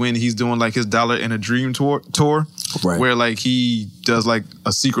tweets is when he's doing like his Dollar in a Dream tour, where like he does like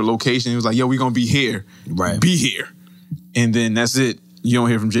a secret location. He was like, "Yo, we gonna be here, be here." And then that's it. You don't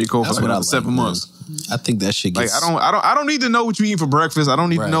hear from J. Cole for like another 7 months. I think that shit gets... Like I don't need to know what you eating for breakfast. I don't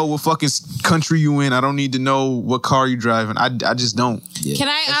need to know what fucking country you in. I don't need to know what car you driving. I just don't. Yeah. Can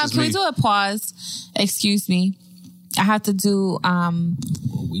we do a pause? Excuse me. I have to do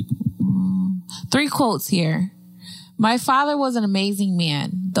 3 quotes here. My father was an amazing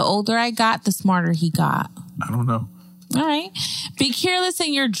man. The older I got, the smarter he got. I don't know. All right. Be careless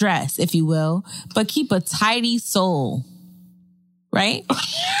in your dress, if you will, but keep a tidy soul. Right?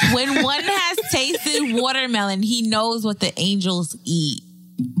 When one has tasted watermelon, he knows what the angels eat.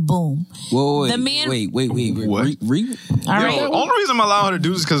 Boom. Whoa, the man. Wait. What? All right. The only reason I'm allowing her to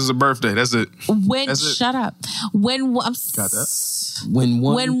do this is because it's a birthday. That's it. Shut up. When got that? When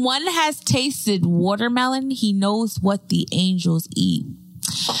one has tasted watermelon, he knows what the angels eat.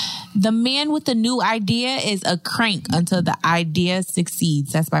 The man with the new idea is a crank until the idea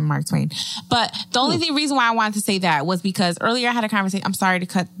succeeds. That's by Mark Twain. But the only reason why I wanted to say that was because earlier I had a conversation. I'm sorry to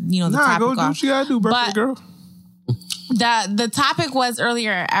cut the topic off. Go do what you gotta do, birthday girl. The topic was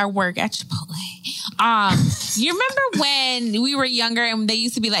earlier at work at Chipotle. You remember when we were younger and they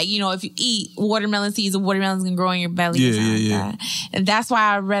used to be like, if you eat watermelon seeds, the watermelon's gonna grow in your belly. Yeah. And that's why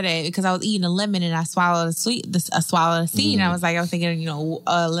I read it, because I was eating a lemon and I swallowed a seed, and I was thinking,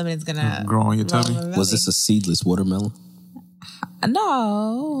 a lemon is gonna grow on your tummy. Was this a seedless watermelon?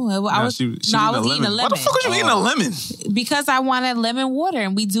 No, I was eating a lemon. Why the fuck are you eating a lemon? Because I wanted lemon water,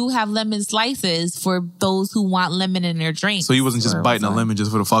 and we do have lemon slices for those who want lemon in their drink. So you wasn't just biting a lemon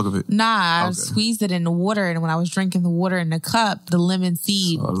just for the fuck of it? Nah, I squeezed it in the water, and when I was drinking the water in the cup, the lemon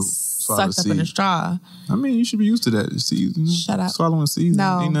seed sucked up in the straw. I mean, you should be used to that. Shut up. Swallowing seeds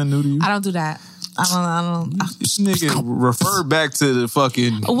ain't nothing new to you. I don't do that. I don't. This nigga refer back to the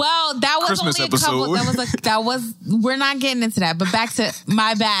fucking well, that was Christmas only a episode. couple. We're not getting into that. But back to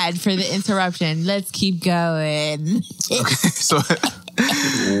my bad for the interruption. Let's keep going. Okay, so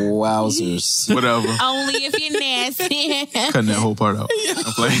wowzers. Whatever. Only if you're nasty. Cutting that whole part out. I'm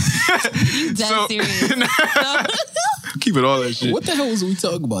playing. You dead serious. Keeping all that shit. What the hell was we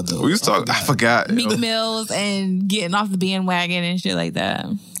talking about though? We was talking. I forgot. Meek Mills and getting off the bandwagon and shit like that.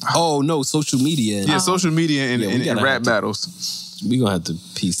 Oh no, social media. Yeah, social media and rap battles. We gonna have to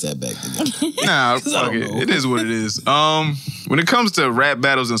piece that back together. Nah, fuck it. It is what it is. When it comes to rap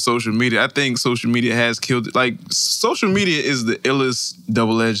battles and social media, I think social media has killed it. Like, social media is the illest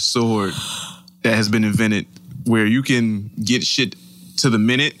double-edged sword that has been invented, where you can get shit to the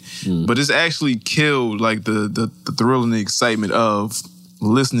minute, but it's actually killed like the thrill and the excitement of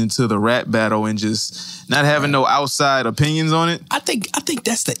listening to the rap battle and just not having no outside opinions on it. I think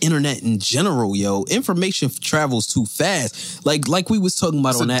that's the internet in general, yo. Information travels too fast. Like we was talking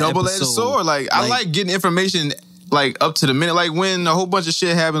about on that episode. It's a double-edged sword. Like, I like getting information like up to the minute. Like when a whole bunch of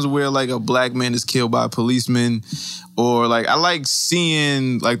shit happens where like a black man is killed by a policeman, or like I like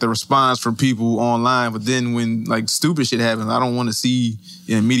seeing like the response from people online. But then when like stupid shit happens, I don't want to see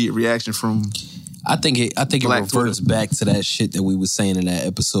an immediate reaction from. I think it reverts back to that shit that we was saying in that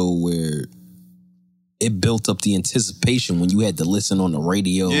episode where it built up the anticipation when you had to listen on the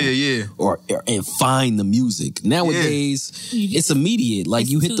radio, and find the music. Nowadays, it's immediate. Like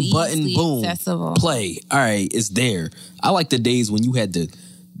you hit the button, boom, accessible. Play. All right, it's there. I like the days when you had to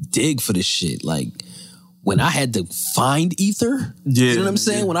dig for the shit. Like when I had to find Ether. You know what I'm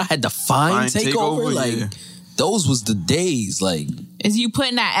saying? When I had to find Takeover, like. those was the days. Like, is you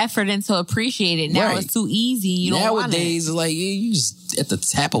putting that effort in to appreciate it. Now it's too easy. You don't want it. Nowadays, like you just at the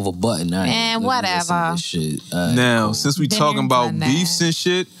tap of a button. Man, whatever. Shit. Now, since we talking about beefs and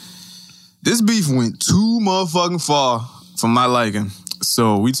shit, this beef went too motherfucking far for my liking.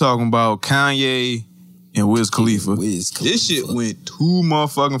 So we talking about Kanye and Wiz Khalifa. This shit went too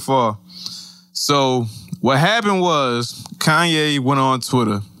motherfucking far. So what happened was Kanye went on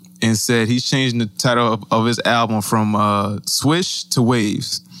Twitter and said he's changing the title of his album from Swish to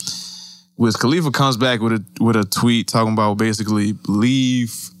Waves. Wiz Khalifa comes back with a tweet talking about basically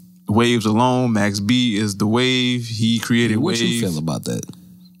leave waves alone. Max B is the wave. He created What Wave. you feel about that?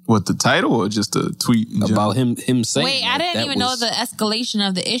 What, the title or just a tweet in about general? him saying? Wait, I didn't even know the escalation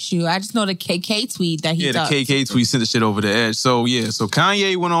of the issue. I just know the KK tweet that he Yeah, the took. KK tweet sent the shit over the edge. So so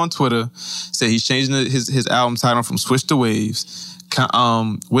Kanye went on Twitter, said he's changing his album title from Switch to Waves.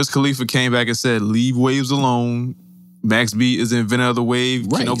 Wiz Khalifa came back and said, leave waves alone. Max B is the inventor of the wave.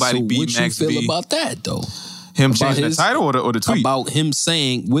 Right. Can nobody so beat what Max you B. feel about that though? Him About changing the title or the tweet? About him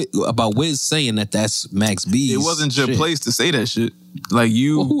saying, about Wiz saying that's Max B's It wasn't your shit. place to say that shit. Like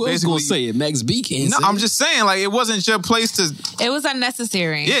you Well, who else basically gonna say it? Max B can't No, say I'm it. just saying, like, it wasn't your place to. It was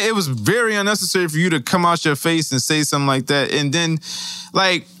unnecessary. Yeah, it was very unnecessary for you to come out your face and say something like that. And then,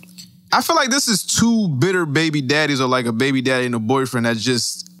 like, I feel like this is two bitter baby daddies, or like a baby daddy and a boyfriend that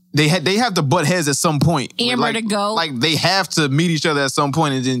just they have to butt heads at some point. Amber to go. Like they have to meet each other at some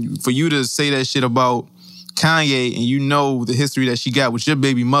point, and then for you to say that shit about Kanye, and you know the history that she got with your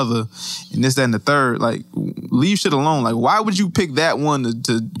baby mother, and this, that, and the third, like, leave shit alone. Like, why would you pick that one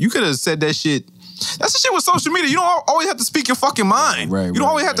to you could have said that shit. That's the shit with social media. You don't always have to speak your fucking mind. You don't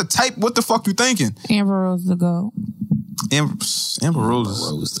always have to type what the fuck you thinking. Amber Rose the GOAT. Amber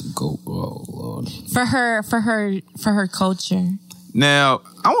Rose the GOAT. Oh Lord. For her culture. Now,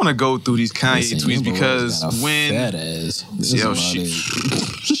 I want to go through these Kanye Listen, tweets Amber because Rose got a when fat ass. yo,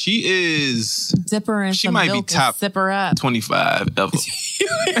 she is Dipper and she some might milk be top and sip her up. 25 ever.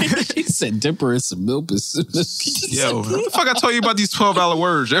 He said Dipper and some milk. Yo, what the fuck I told you about these $12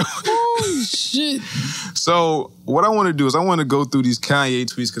 words, yo? Oh shit. So what I want to do is I want to go through these Kanye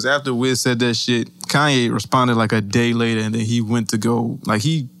tweets because after Wiz said that shit, Kanye responded like a day later, and then he went to go, like,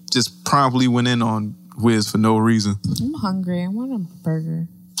 he just promptly went in on Wiz for no reason. I'm hungry. I want a burger.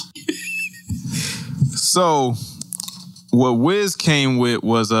 So what Wiz came with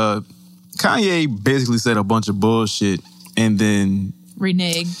was Kanye basically said a bunch of bullshit, and then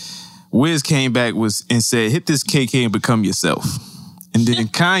Renege. Wiz came back and said, hit this KK and become yourself. And then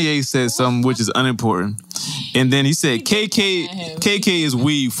Kanye said something which is unimportant. And then he said, KK is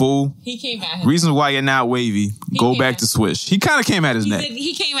weed, fool. He came at him. Reasons why you're not wavy. Go back to Swish. He kind of came at his neck.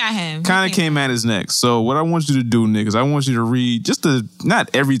 He came at him. Kind of came at his neck. So what I want you to do, niggas, I want you to read just not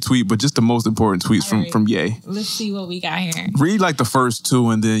every tweet, but just the most important tweets from Ye. Let's see what we got here. Read like the first two,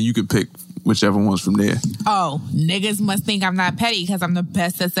 and then you can pick whichever one's from there. Oh, niggas must think I'm not petty because I'm the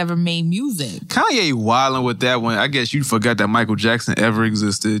best that's ever made music. Kanye wilding with that one. I guess you forgot that Michael Jackson ever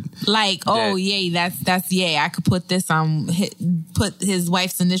existed. Like, oh, yay, that's yay. I could put this on, put his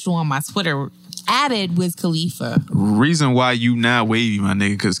wife's initial on my Twitter. Added Wiz Khalifa. Reason why you not wavy, my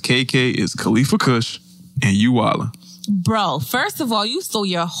nigga, because KK is Khalifa Kush and you wildin'. Bro, first of all, you stole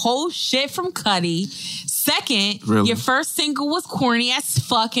your whole shit from Cudi. Second, Really? your first single was corny as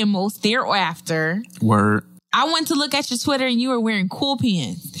fuck and most thereafter. Word. I went to look at your Twitter and you were wearing cool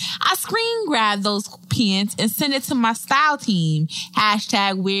pants. I screen grabbed those pants and sent it to my style team.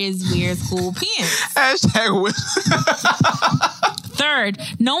 Hashtag Wiz wears cool pants. Hashtag Wiz. Third,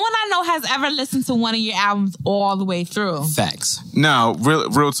 no one I know has ever listened to one of your albums all the way through. Facts. No,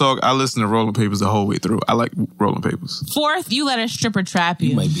 real talk, I listen to Rolling Papers the whole way through. I like Rolling Papers. Fourth, you let a stripper trap you.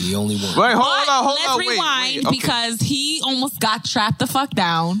 You might be the only one. Wait, hold on, Let's wait, rewind okay. because he almost got trapped the fuck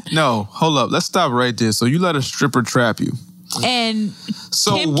down. No, hold up. Let's stop right there. So you let a stripper trap you. And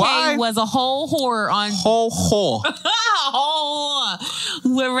So Kim why- K was a whole whore on Whole whore. whole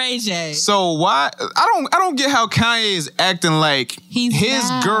with Ray J. So why I don't get how Kanye is acting like his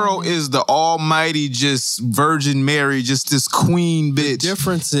mad. girl is the almighty just Virgin Mary, just this queen bitch. The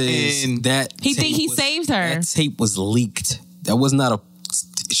difference is that He think he tape saved her. That tape was leaked. That was not a.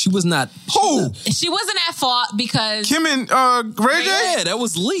 She was not. Who? She wasn't at fault because Kim and Ray J? Yeah, that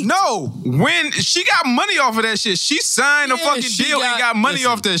was leaked. No, when she got money off of that shit, she signed a fucking she deal and got money listen,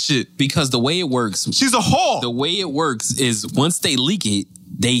 off that shit. Because the way it works, She's a whore. the way it works is once they leak it,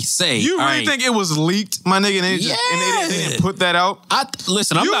 they say, You all really right, think it was leaked, my nigga? And they, they didn't put that out?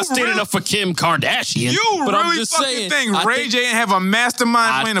 Listen, I'm You not standing really- up for Kim Kardashian. You but I'm really just fucking saying, think I Ray think- J didn't have a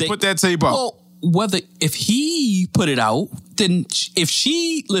mastermind I plan to think- put that tape out? Well, if he put it out, then if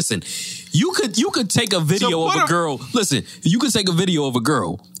she listen, you could take a video of a girl. Listen, you could take a video of a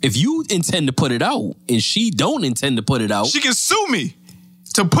girl. If you intend to put it out and she don't intend to put it out, she can sue me.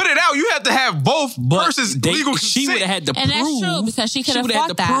 To put it out, you have to have both versus legal consent. She would have had to prove. And that's true because she could have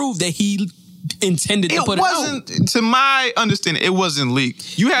fought that. Prove that he intended to put it out. To my understanding, it wasn't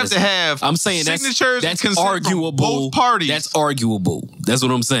leaked. You have to have signatures that's and arguable. from both parties. That's arguable. That's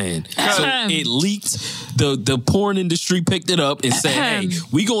what I'm saying. So it leaked. The porn industry picked it up and said, hey,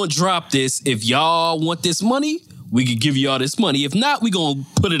 we gonna drop this. If y'all want this money, we could give y'all this money. If not, we gonna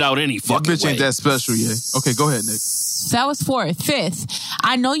put it out any fucking bitch way. Ain't that special, yeah. Okay, go ahead, Nick. That was fourth. Fifth,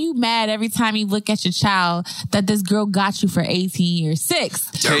 I know you mad every time you look at your child that this girl got you for 18 years.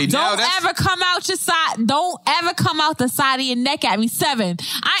 Sixth, don't ever come out your side. Don't ever come out the side of your neck at me. 7,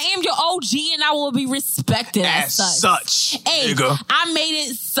 I am your OG and I will be respected as such. 8, I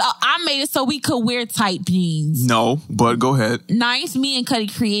made it so we could wear tight jeans. No, but go ahead. 9th, me and Cuddy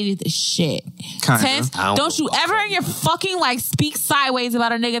created the shit. Kinda. 10th, don't you ever in your fucking life speak sideways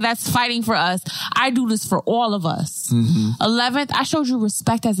about a nigga that's fighting for us. I do this for all of us. 11th, I showed you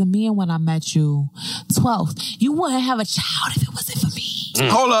respect as a man when I met you. 12th, you wouldn't have a child if it wasn't for me.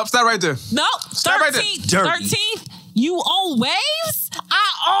 Hold up, stop right there. No, stop right there. 13th, you own waves? I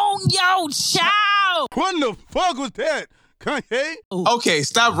own your child. What the fuck was that? Kanye? Okay,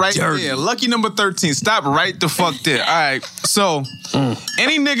 stop right there. Lucky number 13. Stop right the fuck there. All right. So,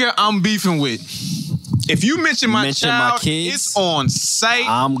 any nigga I'm beefing with, if you mention my child, kids, it's on sight.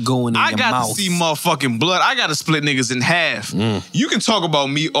 I'm going in I your got mouth. to see motherfucking blood. I got to split niggas in half. You can talk about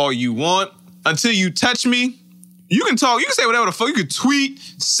me all you want. Until you touch me, you can talk. You can say whatever the fuck. You can tweet,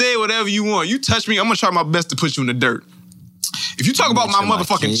 say whatever you want. You touch me, I'm going to try my best to put you in the dirt. If you talk about my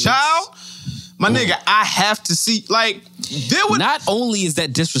motherfucking child, my nigga, I have to see, like, there would... Not only is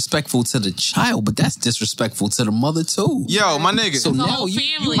that disrespectful to the child, but that's disrespectful to the mother, too. Yo, my nigga. So now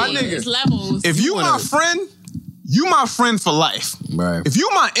family, my nigga, it's levels. if you my friend, you my friend for life. Right. If you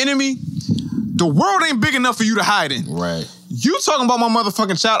my enemy, the world ain't big enough for you to hide in. Right. You talking about my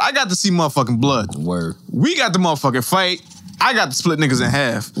motherfucking child, I got to see motherfucking blood. Word. We got the motherfucking fight. I got to split niggas in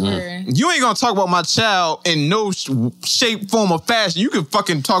half. You ain't gonna talk about my child in no shape, form, or fashion. You can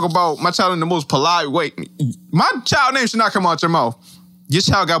fucking talk about my child in the most polite way. My child name should not come out your mouth. Your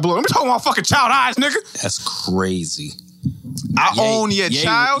child got blood. Let me talk about my fucking child eyes, nigga. That's crazy. I own your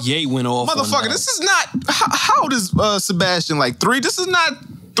child. Ye went off. Motherfucker, this is not... How old is Sebastian? Like 3? This is not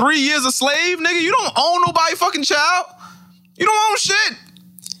 3 years a slave, nigga. You don't own nobody fucking child. You don't own shit.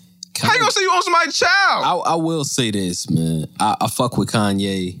 How you gonna say you own somebody's child? I will say this, man. I fuck with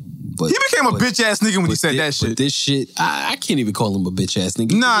Kanye, but he became a bitch ass nigga when he said that shit. But this shit, I can't even call him a bitch ass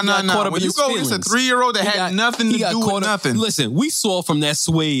nigga. Nah. When you go against a 3-year-old that had nothing to do with nothing. Listen, we saw from that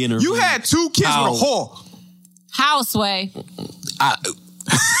Sway interview. You had 2 kids with a whore. How, Sway? With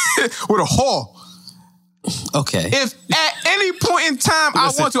a whore. Okay. If at any point in time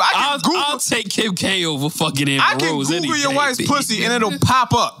I want to, I'll take Kim K over fucking Amber I can Rose Google your wife's baby. pussy and it'll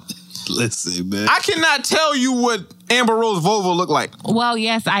pop up. Listen, man. I cannot tell you what Amber Rose Volvo look like. Well,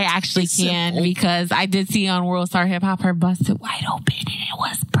 yes, I actually can because I did see on World Star Hip Hop her busted wide open and it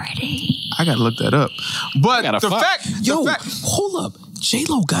was pretty. I gotta look that up. But the fact, hold up.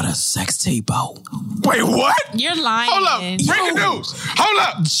 J-Lo got a sex tape out. Wait, what? You're lying. Hold up. Breaking news. Hold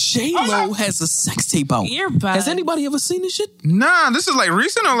up. J-Lo has a sex tape out. You're bad. Has anybody ever seen this shit? Nah, this is like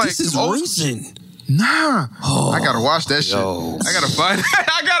recent or like this is old? recent. Nah. I gotta watch that shit. I gotta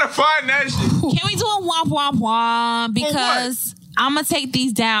find that shit. Can we do a womp womp womp? Because I'm gonna take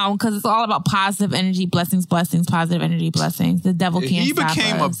these down because it's all about positive energy, blessings, positive energy, blessings. The devil can't He stop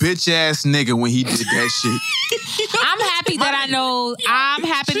became us. a bitch ass nigga when he did that shit. I'm happy that I know. I'm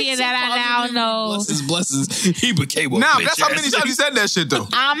happy that I now know. Blessings. He became a Nah, bitch that's how ass many times he said that shit though.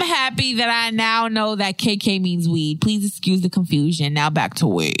 I'm happy that I now know that KK means weed. Please excuse the confusion. Now back to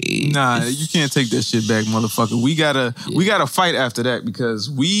weed. Nah, you can't take that shit back, motherfucker. We gotta fight after that because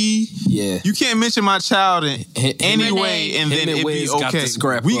you can't mention my child in any way and then it be okay.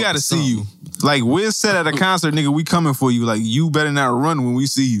 We gotta see you. Like Wiz said at a concert, nigga, we coming for you. Like you better not run when we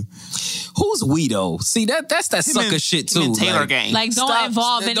see you. Who's we though? See that's that sucker shit too. Taylor gang. Like don't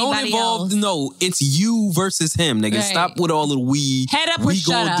involve anybody else. No, it's you versus him, nigga. Right. Stop with all the we. Head up or we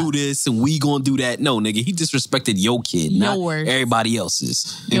shut gonna up. do this and we gonna do that. No, nigga, he disrespected your kid, not everybody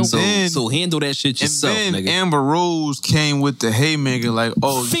else's. And so handle that shit yourself, and then nigga. Amber Rose came with the haymaker, like,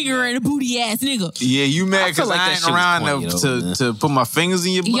 oh, Finger in a booty ass nigga. yeah, you mad because like I that ain't shit was around corny, to put my fingers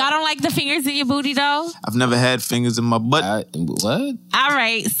in your butt. Y'all don't like the fingers in your booty though? I've never had fingers in my butt. What? All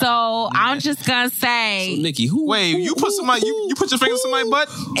right, so I'm I'm just gonna say. So, Nikki, who? Wait, you put your fingers in my butt?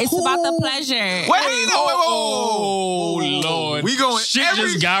 It's about the pleasure. Wait, oh Lord, we going. Shit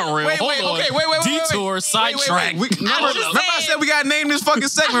just got real. Wait, Detour, sidetrack. Remember I said we gotta name this fucking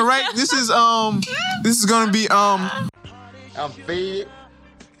segment, right? This is gonna be I'm fed,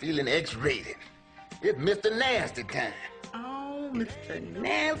 feeling X-rated. It's Mr. Nasty time. Oh, Mr.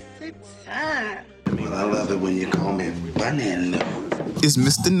 Nasty time. Well, I love it when you call me Banana. It's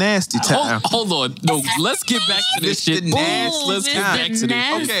Mr. Nasty time. Hold on. No, let's get back to this shit. Let's get back to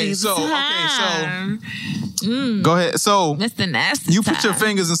this. Okay, so go ahead. So Mr. Nasty you put your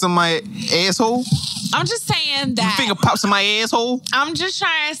fingers in somebody's asshole? I'm just saying that. You finger pops in my asshole? I'm just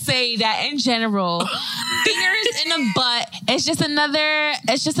trying to say that in general, fingers in the butt. It's just another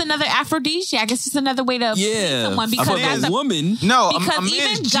aphrodisiac. It's just another way to please someone because that's a woman. No, because a man's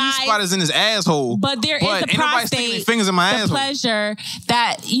even G-spot is in his asshole. But there is the ain't nobody sticking prostate, their fingers in my the asshole. pleasure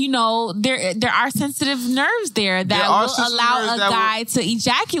that there are sensitive nerves there that will allow a guy to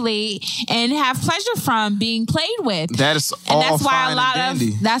ejaculate and have pleasure from being played with. That's and all that's why fine and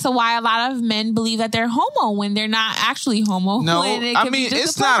dandy. that's why a lot of men believe that they're homo when they're not actually homo. No, I mean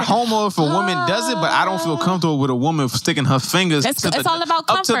it's not homo if a woman does it, but I don't feel comfortable with a woman sticking her fingers. It's all about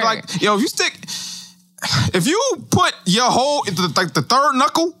comfort. Up to if you put your whole the third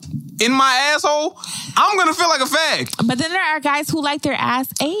knuckle in my asshole, I'm gonna feel like a fag. But then there are guys who like their ass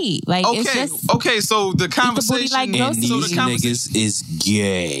ate. Like it's just so the conversation like and these niggas is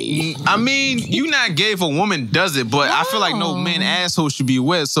gay. I mean, you not gay if a woman does it, but I feel like no man asshole should be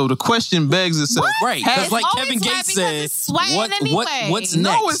wet. So the question begs itself, right? Because like Kevin Gates said, what's next?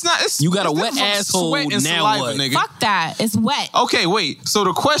 No, it's not. You got a wet asshole now. Saliva, what? Nigga. Fuck that. It's wet. Okay, wait. So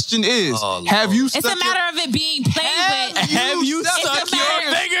the question is, have you? It's a matter of it being played with. Have you stuck your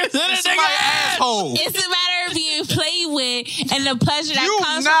fingers in a nigga's asshole? It's a matter of being played with and the pleasure that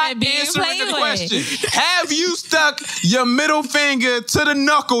comes from it being played with. Question. Have you stuck your middle finger to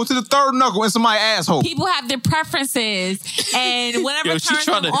the third knuckle in somebody's asshole? People have their preferences and whatever turns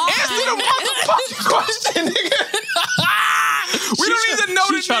them on. Answer the motherfucking question, nigga. We don't need to know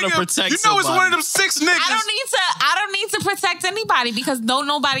the trying to nigga. protect it's one of them 6 niggas. I don't need to protect anybody because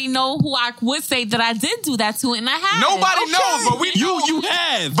nobody know who I would say that I did do that to, and I have. Nobody knows, but we know. You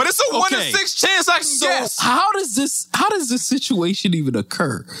have. But it's a 1 in 6 chance I can guess. How does this situation even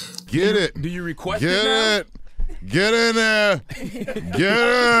occur? Get it. Do you request Get it? Get in there.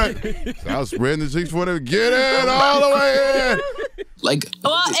 Get it. I was spreading the cheeks for them. Get it all the way in. Like, I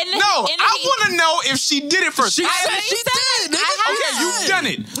want to know if she did it first. She said she did. Okay, you've done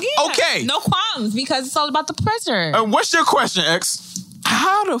it. Yeah, okay. No qualms because it's all about the pleasure. What's your question, X?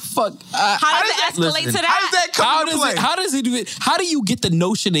 How the fuck? How does it escalate to that? How does that come into play? How does he do it? How do you get the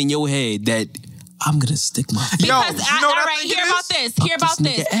notion in your head that I'm gonna stick my finger? Because hear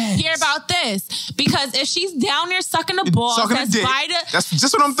about this. Because if she's down there sucking the balls, that's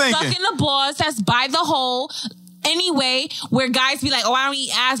just what I'm thinking. Sucking the balls, that's by the hole. Anyway, where guys be like, "Oh, I don't eat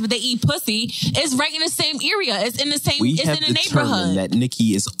ass, but they eat pussy." It's right in the same area. It's in the same. We it's have in the determined neighborhood. that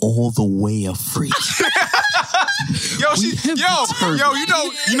Nikki is all the way a freak. You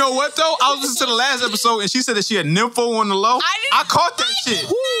know what though? I was listening to the last episode and she said that she had nympho on the low. I caught that shit.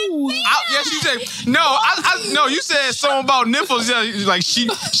 She said no. You said something about nymphos. Yeah, like she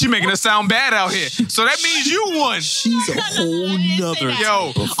making it sound bad out here. So that means you won. She's a whole nother.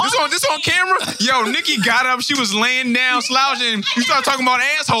 Yo, this on camera. Yo, Nikki got up. She was laying down, slouching. You started talking about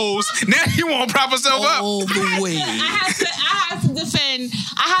assholes. Now you want to prop herself up. All the way. I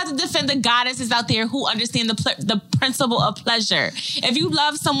have to defend the goddesses out there who understand the principle of pleasure. If you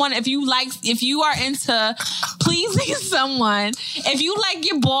love someone, if you are into pleasing someone, if you like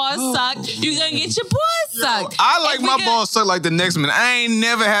your balls sucked, you're gonna get your balls sucked. I like my balls sucked like the next minute. I ain't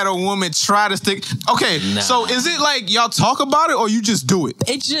never had a woman try to stick. Okay, so is it like y'all talk about it or you just do it?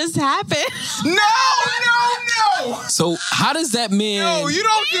 It just happened. No. So how does that man? No, you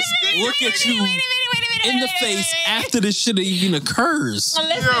don't just look at you in the face after this shit even occurs.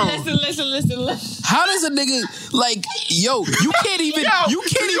 Listen. How does a nigga like you can't even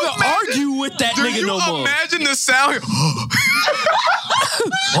argue with that nigga no more. Imagine the sound.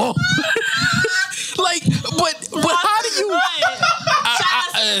 Like, but how do you?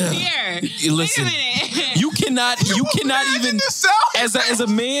 Listen, you cannot even as a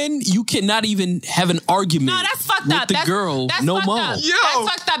man, you cannot even have an argument. No, that's fucked with up. The girl, no more. That's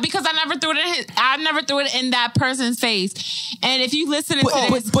fucked up because I never threw it in that person's face. And if you listen to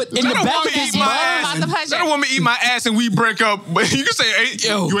this, but in the back of his mind, about the pleasure. Let a woman eat my ass and we break up. But you can say, hey,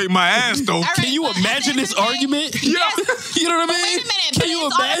 you ate my ass, though. Can you imagine this argument? Yeah. You know what I mean? Can you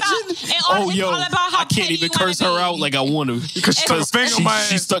imagine? I can't even curse her out like I want to. Because she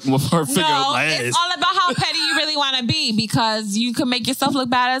stuck her finger up my ass. It's all about how petty you really want to be, because you can make yourself look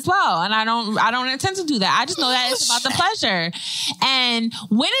bad as well. And I don't intend to do that. I just know that it's about the pleasure. And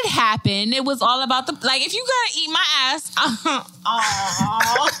when it happened, it was all about like, if you're gonna eat my ass,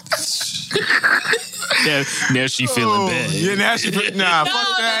 now she feeling bad. Yeah, now she fuck that. Now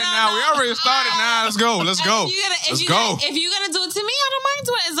we already started. Now let's go. Let's go. If you're gonna do it to me, I don't mind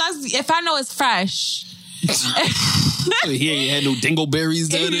doing it as long as if I know it's fresh. He ain't had no dingleberries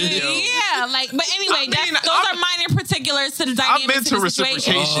down there. Yeah, but anyway, those are minor particulars to the dynamics I've been to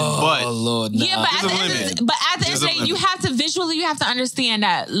reciprocation, but Lord, nah. yeah, but at the end of the day, you have to understand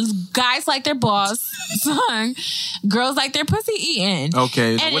that guys like their boss, son, girls like their pussy eating.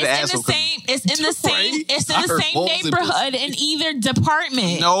 Okay, and it's in the same neighborhood in either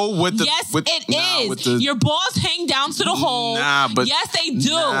department. No, it is. Your balls hang down to the hole. Yes, they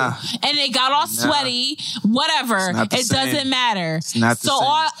do, and they got all sweaty. Whatever, it doesn't matter. It's not the same.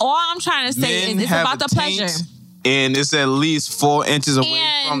 All I'm trying to say is it's about the pleasure. And it's at least 4 inches away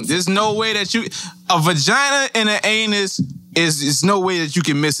from. There's no way that a vagina and an anus is no way that you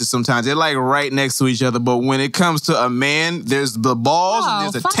can miss it. Sometimes they're like right next to each other, but when it comes to a man, there's the balls and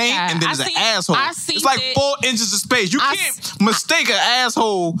there's a taint and then there's an asshole. It's like 4 inches of space. You can't mistake an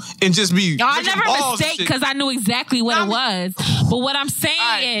asshole and just be. I never mistake because I knew exactly what it was. But what I'm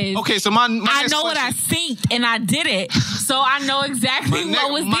saying is, okay, so I know what I synced and I did it, so I know exactly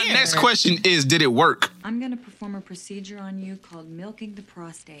what was there. My next question is, did it work? I'm going to perform a procedure on you called milking the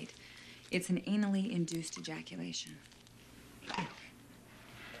prostate. It's an anally induced ejaculation.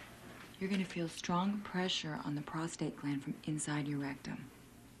 You're going to feel strong pressure on the prostate gland from inside your rectum.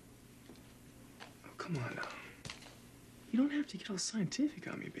 Oh, come on now. You don't have to get all scientific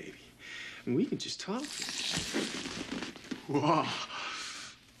on me, baby. We can just talk. Whoa.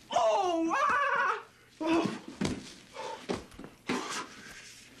 Oh! Ah! Oh!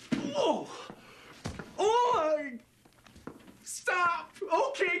 Oh! Oh! Stop!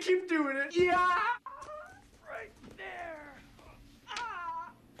 Okay, keep doing it. Yeah! Right there.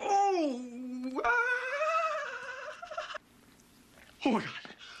 Ah! Oh! Ah! Oh my God.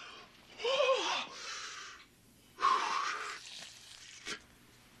 Oh.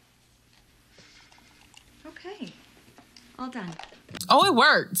 Okay. All done. Oh, it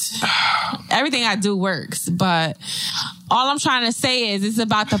worked. Everything I do works, but all I'm trying to say is it's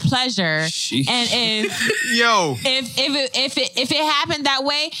about the pleasure. Sheesh. And if it happened that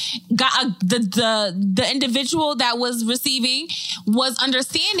way, the individual that was receiving was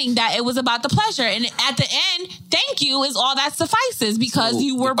understanding that it was about the pleasure, and at the end, thank you is all that suffices because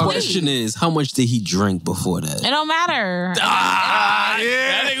you were The pleased. question is, how much did he drink before that? It don't matter. That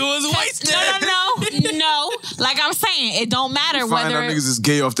nigga was wasted. No. Like I'm saying, it don't matter Find out niggas is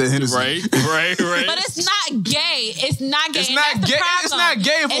gay off that Hennessy. Right. But it's not gay. It's not gay. It's not gay. It's not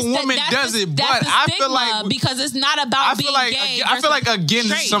gay if a woman does it, but I feel like because it's not about being gay. I feel like again,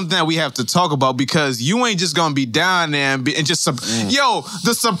 this is something that we have to talk about because you ain't just gonna be down there and just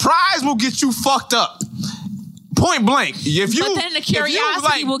the surprise will get you fucked up. Point blank. But then the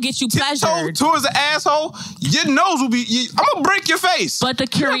curiosity will get you pleasured. Towards the asshole, your nose will be. I'm gonna break your face. But the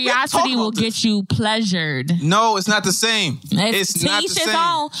curiosity will get you pleasured. No, it's not the same. It's not the same.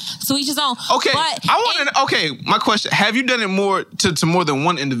 To each his own. Okay, my question: have you done it more to more than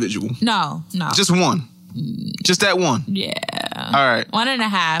one individual? No. Just one. Just that one. Yeah. All right.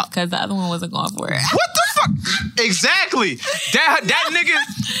 1.5 because the other one wasn't going for it. What the fuck? Exactly. That nigga.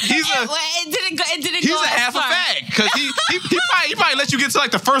 He's a half a fag because he probably let you get to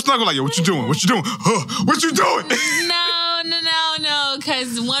like the first snuggle like, yo, what you doing? What you doing? What you doing? No,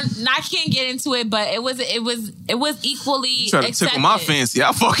 because I can't get into it, but it was equally you try to accepted. tickle my fancy,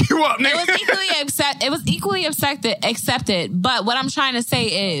 I'll fuck you up, nigga. It was equally accepted. But what I'm trying to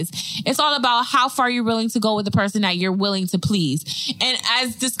say is, it's all about how far you're willing to go with the person that you're willing to please. And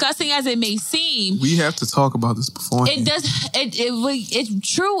as disgusting as it may seem, we have to talk about this beforehand.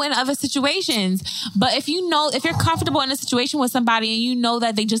 It's true in other situations. But if you're comfortable in a situation with somebody and you know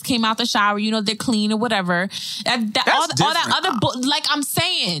that they just came out the shower, you know they're clean or whatever, all that other like I'm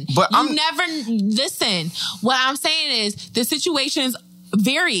saying, but never listen. What I'm saying is the situations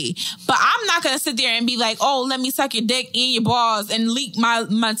vary, but I'm not gonna sit there and be like, oh, let me suck your dick in your balls and leak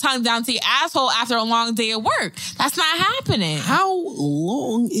my tongue down to your asshole after a long day of work. That's not happening. How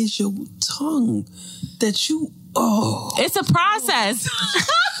long is your tongue that you? Oh, it's a process.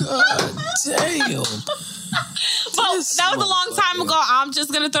 God damn. that was a long time ago. I'm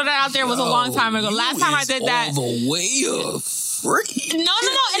just gonna throw that out there. It was a long time ago. Last time I did that. All the way of free. No.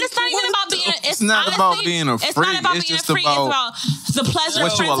 And it's not even about being. It's not honestly, about being a freak. It's not about It's being a just freak. It's about the pleasure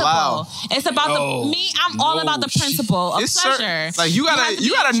what you principle. allow. It's about I'm all about the principle of pleasure. Like you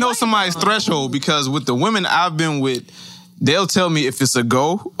gotta know somebody's threshold, because with the women I've been with, they'll tell me if it's a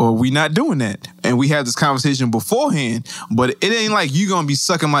go or we not doing that. And we had this conversation beforehand, but it ain't like you gonna be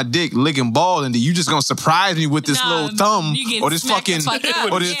sucking my dick, licking balls, and then you just gonna surprise me with this little thumb or this fucking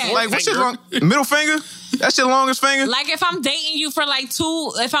or this like what's your long middle finger? That's your longest finger? Like if I'm dating you for like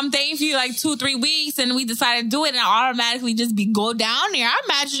 2-3 weeks and we decide to do it and I automatically just go down there, I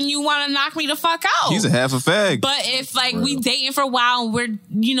imagine you want to knock me the fuck out. He's a half a fag. But if like we dating for a while and we're,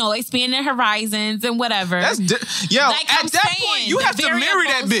 expanding horizons and whatever. That's at that point, you have to marry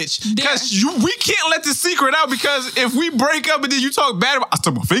that bitch. Because we can't let the secret out, because if we break up and then you talk bad about, I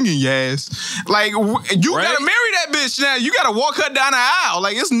stuck my finger in your ass. Like, you gotta marry that bitch now. You gotta walk her down the aisle.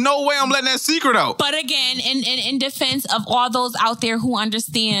 Like, there's no way I'm letting that secret out. But again, in defense of all those out there who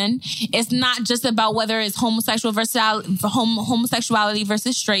understand, it's not just about whether it's homosexuality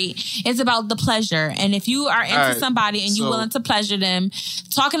versus straight. It's about the pleasure. And if you are into somebody and you're willing to pleasure them,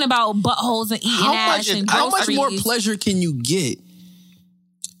 talking about buttholes and eating ass and how much more pleasure can you get?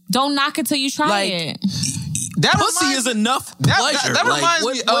 Don't knock it till you try it. That pussy is enough pleasure. That reminds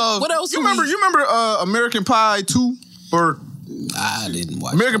me of what else? You remember American Pie 2 or I didn't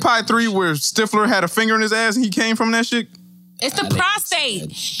watch American Pie 3 where Stifler had a finger in his ass and he came from that shit? It's the prostate.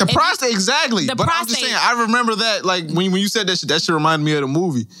 The prostate, exactly. But I'm just saying, I remember that, like, when you said that shit reminded me of the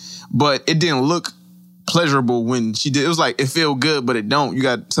movie. But it didn't look pleasurable when she did. It was like, it feel good, but it don't. You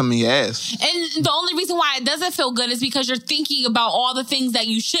got something in your ass. And the only reason why it doesn't feel good is because you're thinking about all the things that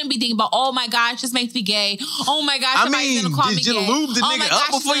you shouldn't be thinking about. Oh my gosh, this makes me gay. Oh my gosh, somebody's gonna call me gay. Did you lube the nigga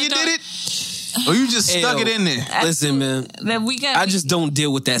up before you did it? Or you just stuck it in there? Listen, man. I just don't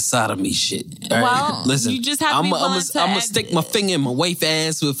deal with that sodomy shit. Well, right? Listen, you just have to be willing I'm gonna stick my finger in my wife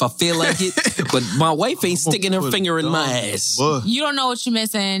ass if I feel like it, but my wife ain't sticking her finger in my ass. You don't know what you're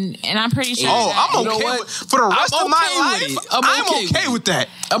missing, and I'm pretty sure. I'm okay for the rest of my life. I'm okay with that.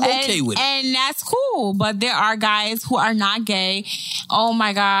 I'm okay with it, and that's cool. But there are guys who are not gay. Oh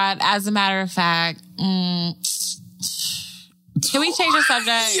my god! As a matter of fact. Can we change the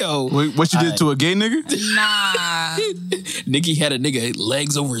subject? Yo, what you did to a gay nigga? Nah. Nikki had a nigga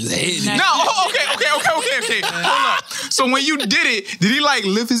legs over his head. No, okay. Hold up. So when you did it, did he like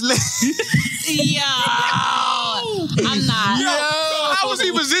lift his leg? Yo, I'm not. Yo, how was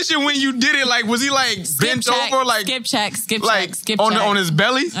he positioned when you did it? Like, was he like bent over? Like skip check. On his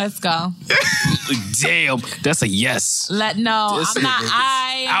belly? Let's go. Damn, that's a yes. I'm not.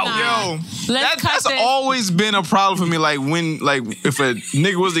 That's always been a problem for me. Like if a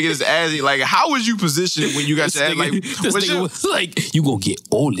nigga was to get his ass, like how was you positioned when you got your ass? Like this nigga was like, you gonna get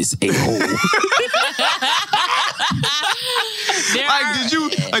all this a-hole.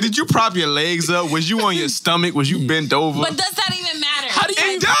 Did you prop your legs up? Was you on your stomach? Was you bent over? But does that even matter? How do you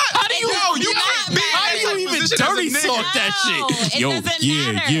even dirty talk that shit? Yo,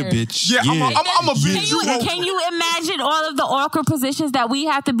 yeah, bitch. Yeah, I'm a bitch. Can you imagine all of the awkward positions that we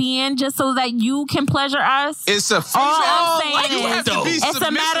have to be in just so that you can pleasure us? It's a It's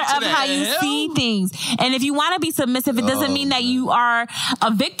a matter of how you see things. And if you want to be submissive, it doesn't mean that you are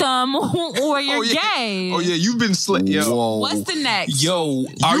a victim or you're gay. Oh yeah, you've been slit. Yo, what's the next? Yo,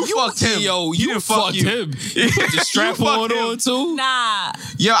 you fucked him. Yo, you fucked him. You put the strap on too. Nah.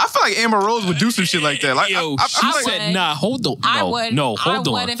 Yo, I feel like Amber Rose would do some shit like that. Like, yo, she said, "Nah, hold on." I would. No, hold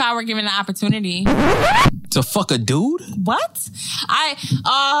on. I would if I were given the opportunity. To fuck a dude? What? That's a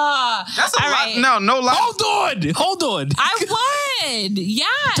lot. Right. No lie. Hold on. I would. Yeah.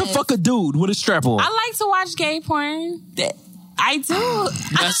 To fuck a dude with a strap on. I like to watch gay porn. I do.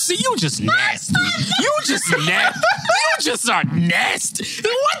 Now, see, you just nasty. You just are nasty.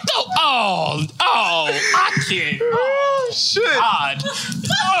 What the? Oh, I can't. Oh, shit. God.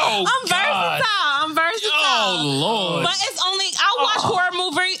 Oh, I'm versatile. Oh, Lord. But it's only, I watch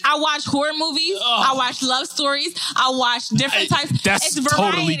horror movies. I watch love stories. I watch different types. That's it's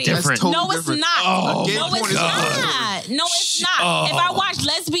totally different. No, it's not. Oh, No, it's not. If I watch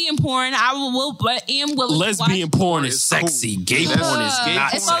lesbian porn, am willing lesbian to watch porn is sexy. Gay porn is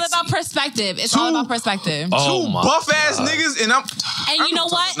not It's sexy. all about perspective. It's all about perspective. Oh, two buff ass niggas, and you know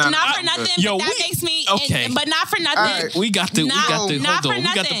what? Not for nothing. Yo, but that makes me. Okay. But not for nothing. Right, we got to hold on. We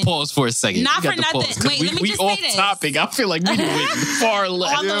got to pause for a second. Not for nothing. Wait, let me just say this. We off topic. I feel like we went far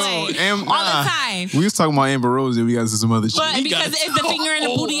left. All the way. All the time. We was talking about Amber Rose and we got to some other shit. But because it's the finger in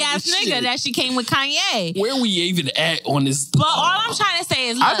the booty ass nigga that she came with Kanye. Where we even at on this? But all I'm trying to say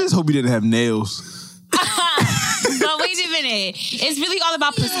is, I just hope he didn't have nails. But wait a minute. It's really all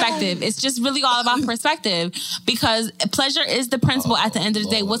about perspective. It's just really all about perspective because pleasure is the principle at the end of the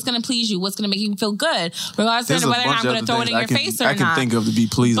day. What's going to please you? What's going to make you feel good? Regardless of whether or not I'm going to throw it in your face or not. I can think of to be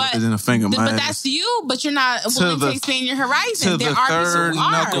pleased other than a finger in my But ass. that's you, but you're not willing to expand your horizon. To There the are third people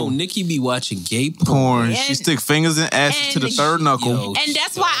who are. knuckle. Nikki be watching gay porn. She stick fingers in asses to the third knuckle. And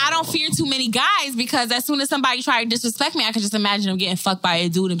that's why I don't fear too many guys because as soon as somebody try to disrespect me, I can just imagine them getting fucked by a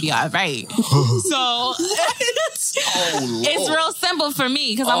dude and be all right. So it's real simple for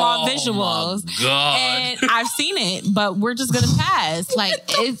me because I'm all visuals. God. And I've seen it, but we're just gonna pass. Like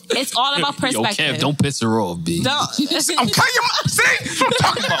it's all about perspective. Yo, Kev, don't piss her off, B. Don't. I'm telling you, see? That's what I'm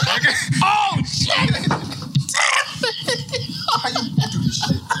talking about, nigga. Oh, shit. How you do this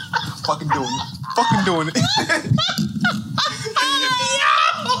shit? Fucking doing it. Fucking doing it.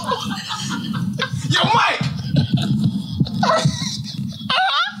 Yo, Mike!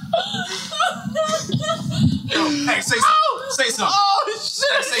 Yo, hey, say something. Say something. Oh,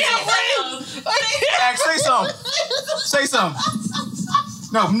 shit. Hey, say something. Say something.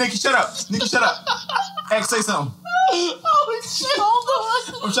 No, Nikki, shut up. Nikki, shut up. Hey, say something. Oh, shit.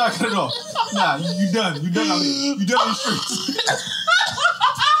 Hold on. I'm trying to cut it off. Nah, you done. You done out here. You done on the streets.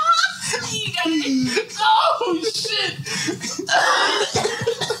 Oh, shit.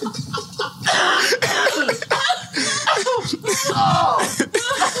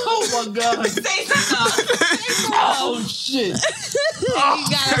 Oh my God. Say something. Oh, shit. You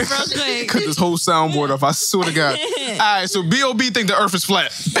got it real quick. Cut this whole soundboard off. I swear to God. All right, so B.O.B. think the earth is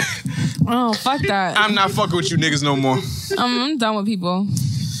flat. Oh, fuck that. I'm not fucking with you niggas no more. I'm done with people.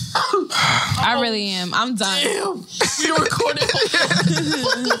 I really am. I'm done. Damn. You recorded.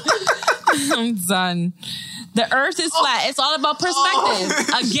 I'm done. The earth is flat. It's all about perspective.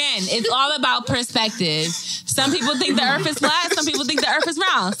 Again, it's all about perspective. Some people think the earth is flat. Some people think the earth is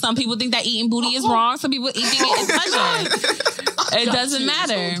round. Some people think that eating booty is wrong. Some people think it is pleasure. It doesn't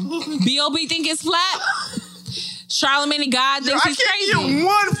matter. B.O.B. think it's flat. Charlamagne the God thinks he's crazy. I can't get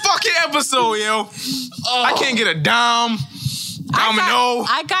one fucking episode, yo. I can't get a dime. Domino.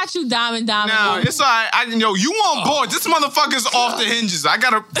 I got you, Domino. Nah, it's all right. You on board. This motherfucker's off the hinges. I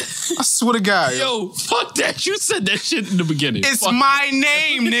swear to God. Yo, fuck that. You said that shit in the beginning. It's my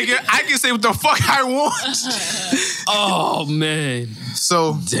name, nigga. I can say what the fuck I want. Oh, man.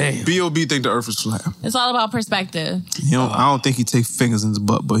 So, damn. B.O.B. think the earth is flat. It's all about perspective. I don't think he takes fingers in his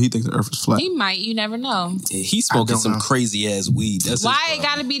butt, but he thinks the earth is flat. He might. You never know. He's smoking some crazy ass weed. That's why it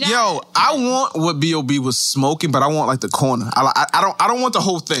gotta be that? Yo, I want what B.O.B. was smoking, but I want like the corner. I don't want the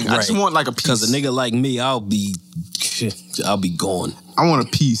whole thing. I just want like a piece. Because a nigga like me, I'll be gone. I want a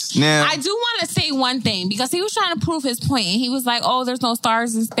piece. Now, I do want to say one thing because he was trying to prove his point and he was like, oh, there's no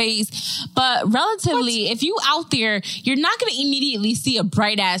stars in space. But relatively, if you out there, you're not going to immediately see a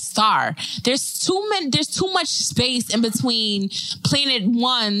bright ass star. There's too much space in between planet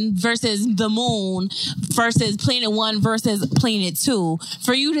 1 versus the moon versus planet 1 versus planet 2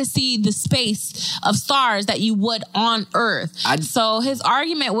 for you to see the space of stars that you would on Earth. So his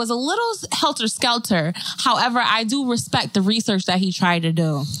argument was a little helter-skelter. However, I do respect the research that he tried to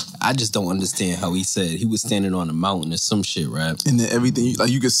do. I just don't understand how he said he was standing on a mountain or some shit, right? And then everything, like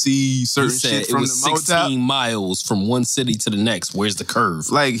you could see certain he said shit from it was the 16 miles from one city to the next. Where's the curve?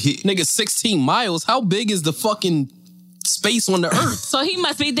 Like nigga, 16 miles. How big is the fucking space on the earth? So he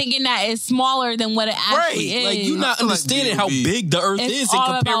must be thinking that it's smaller than what it actually is. Like you not understanding how big the earth It's is in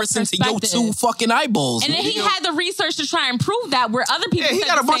all comparison about to your perspective. 2 fucking eyeballs. And then he had the research to try and prove that where other people he said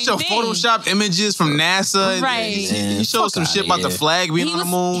got a the bunch same of thing. Photoshopped images from NASA. And Right. He showed some shit about the flag being He on the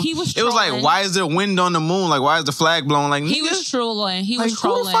was- moon. he was It was like, trolling. why is there wind on the moon? Like, why is the flag blowing? Like, He nigga, was trolling. He was like,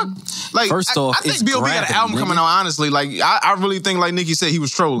 who the trolling. like, First off, I think it's B.O.B. got gravity, an album nigga. coming out. Honestly, like, I really think, like Nikki said, he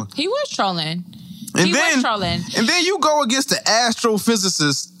was trolling. He was trolling. And He was trolling. And then you go against the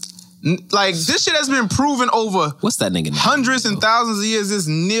astrophysicists. Like, this shit has been proven over what's that nigga name? hundreds and thousands of years. This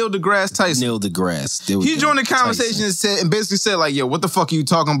Neil deGrasse Tyson. Neil deGrasse. There we He go. joined the conversation Tyson. and said, and basically said, like, yo, what the fuck are you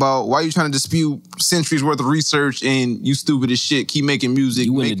talking about? Why are you trying to dispute centuries worth of research and you stupid as shit? Keep making music.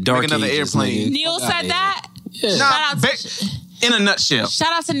 You in the dark make another ages, airplane. nigga. Neil said that? Nah, Shout out in a nutshell.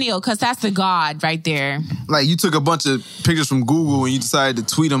 Shout out to Neil, because that's the God right there. Like, you took a bunch of pictures from Google and you decided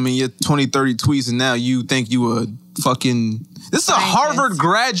to tweet them in your 20, 30 tweets, and now you think you a fucking... This is a Harvard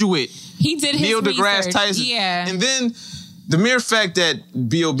graduate. He did his Neil deGrasse research. Tyson. Yeah. And then the mere fact that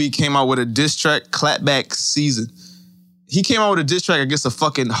B.O.B. came out with a diss track, Clapback Season. He came out with a diss track against a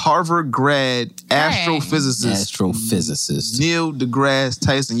fucking Harvard grad astrophysicist. Neil deGrasse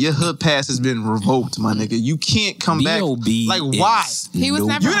Tyson. Your hood pass has been revoked, my nigga. You can't come back. Like, why? He was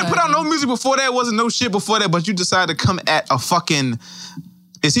never You didn't put out no music before that. Wasn't no shit before that, but you decided to come at a fucking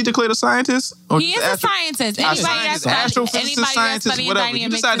Is he declared a scientist? Or He is a scientist. Anybody that's astrophysicist, scientist, studying whatever. You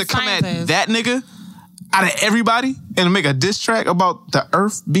dynamics decided is to come at scientist. that nigga out of everybody and make a diss track about the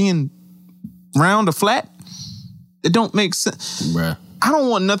Earth being round or flat? It don't make sense. Bruh. I don't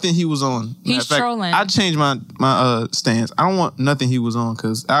want nothing he was on. He's Matter of fact, trolling. I changed my stance. I don't want nothing he was on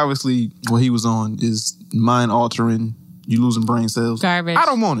because obviously what he was on is mind altering. You losing brain cells. Garbage. I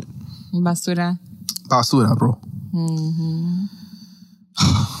don't want it. Basura. Basura, bro. Mm-hmm.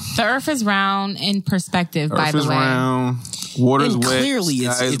 The Earth is round in perspective, by Earth the is way. round. Water's And wet. clearly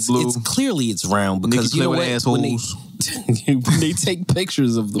Sky is it's blue. clearly it's round because Niggas you know play what? with When assholes. when they take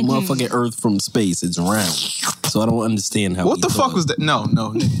pictures of the motherfucking Earth from space, it's round. So I don't understand how. What the fuck was that? No,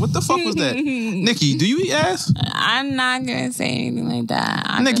 Nick. What the fuck was that? Nikki, do you eat ass? I'm not gonna say anything like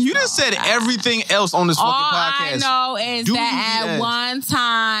that. Nikki, you just said everything else on this fucking All podcast. I know is Do you that eat at ass? one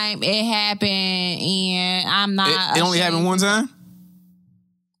time it happened, and I'm not. It only happened one time?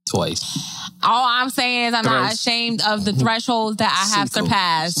 Twice. All I'm saying is I'm not Thrice. ashamed of the thresholds that I have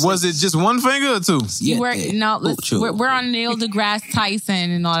surpassed. Was it just one finger or two? We're on Neil deGrasse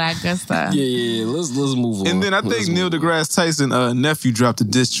Tyson and all that good stuff. Yeah. Let's move on. And then I think Neil deGrasse Tyson nephew dropped a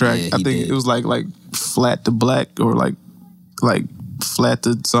diss track. I think it was like flat to black or like flat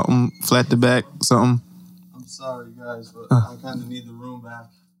to something, flat to back something. I'm sorry, guys, but I kind of need the room back.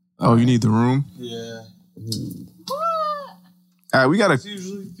 Oh, you need the room? Yeah. All right, we gotta. It's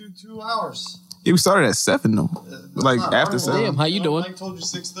usually 2 hours. Yeah, we started at 7 though. Like not after right. 7. Damn, how you doing? I told you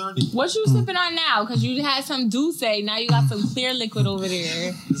 6:30. What you sipping on now? Because you had some Douce, now you got some clear liquid over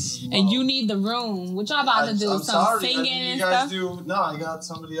there, and you need the room. What y'all about to do? I'm Some sorry. singing You and guys stuff? do. No, I got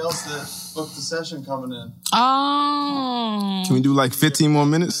somebody else that booked the session coming in. Oh. Can we do like 15 more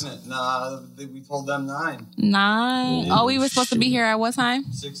minutes? Nah, we told them 9. 9. Oh, we were supposed to be here at what time?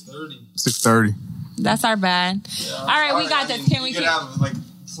 6:30. 6:30. That's our bad. All right, we got this. Can we? You could have like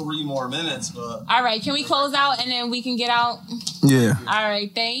 3 more minutes, but. All right, can we close out and then we can get out? Yeah. All right,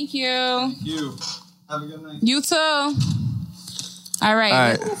 thank you. Thank you. Have a good night. You too. All right. All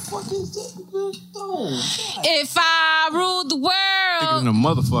right. If I ruled the world, In a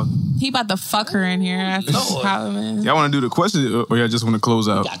motherfucker. he about to fuck her in here. That's the problem is. Y'all want to do the question or y'all just want to close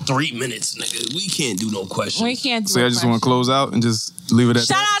out? Got 3 minutes, nigga. We can't do no questions. We can't do So y'all just want to close out and just leave it at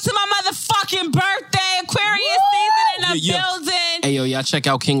Shout that? out to my motherfucking birthday, Aquarius season in the building. Hey, yo, y'all check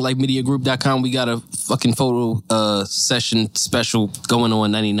out KingLifeMediaGroup.com. We got a fucking photo session special going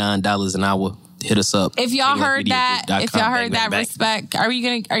on, $99 an hour. Hit us up. If y'all heard that, KingLifeMediaGroup.com. Bang, bang, respect, are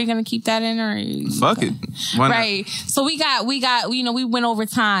you gonna keep that in or? Fuck it. Why not? Right. So we got, we went over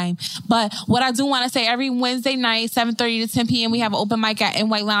time. But what I do want to say, every Wednesday night, 7:30 to 10 p.m., we have an open mic at In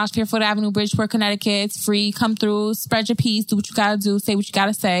White Lounge, Fairfield Avenue, Bridgeport, Connecticut. It's free. Come through, spread your piece, do what you gotta do, say what you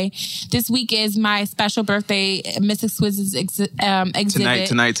gotta say. This week is my special birthday, Miss Exquisite's exhibit.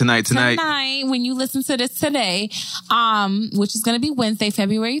 Tonight, when you listen to this today, which is gonna be Wednesday,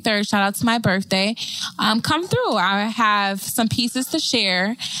 February 3rd. Shout out to my birthday. Come through. I have some pieces to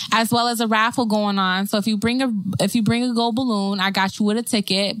share, as well as a raffle going on. So if you bring a gold balloon, I got you with a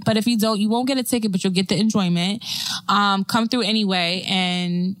ticket. But if you don't, you won't get a ticket, but you'll get the enjoyment. Come through anyway,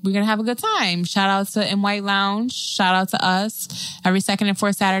 and we're gonna have a good time. Shout out to In White Lounge. Shout out to us. Every second and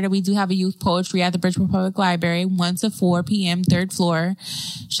fourth Saturday, we do have a youth poetry at the Bridgeport Public Library, 1 to 4 p.m., 3rd floor.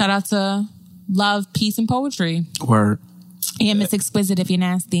 Shout out to Love, Peace, and Poetry. Word. And Miss Exquisite if you're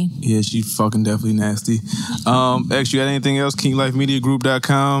nasty. Yeah, she fucking definitely nasty. X, you got anything else?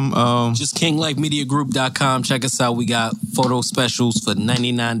 KingLifeMediaGroup.com. Just KingLifeMediaGroup.com. Check us out. We got photo specials for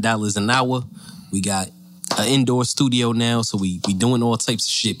 $99 an hour. We got an indoor studio now, so we doing all types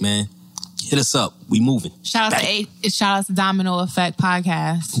of shit, man. Hit us up. We moving. Shout out to Domino Effect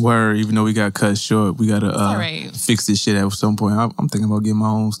Podcast. Word, even though we got cut short, we gotta right. fix this shit at some point. I'm thinking about getting my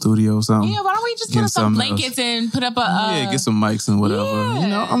own studio or something. Yeah, why don't we just put Getting up some something blankets and put up a get some mics and whatever. You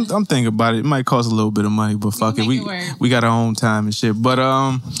know, I'm thinking about it. It might cost a little bit of money, but fuck it. We got our own time and shit. But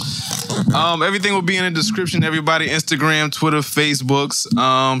everything will be in the description. Everybody, Instagram, Twitter, Facebooks.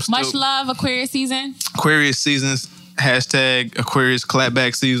 Much love, Aquarius season. Aquarius seasons. Hashtag Aquarius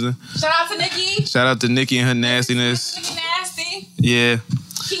clapback season. Shout out to Nikki. Shout out to Nikki and her nastiness. Nikki Nasty. Yeah.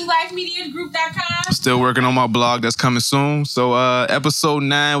 KingLifeMediaGroup.com. Still working on my blog that's coming soon. So episode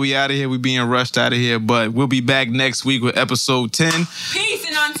 9, we out of here. We being rushed out of here, but we'll be back next week with episode 10. Peace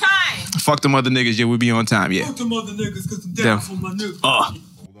and on time. Fuck them other niggas. Yeah, we'll be on time. Yeah. Fuck them other niggas because I'm down for my niggas. Hold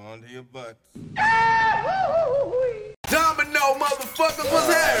on to your butt. Domino, motherfuckers,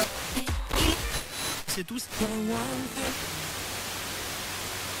 what's happening? C'est tout.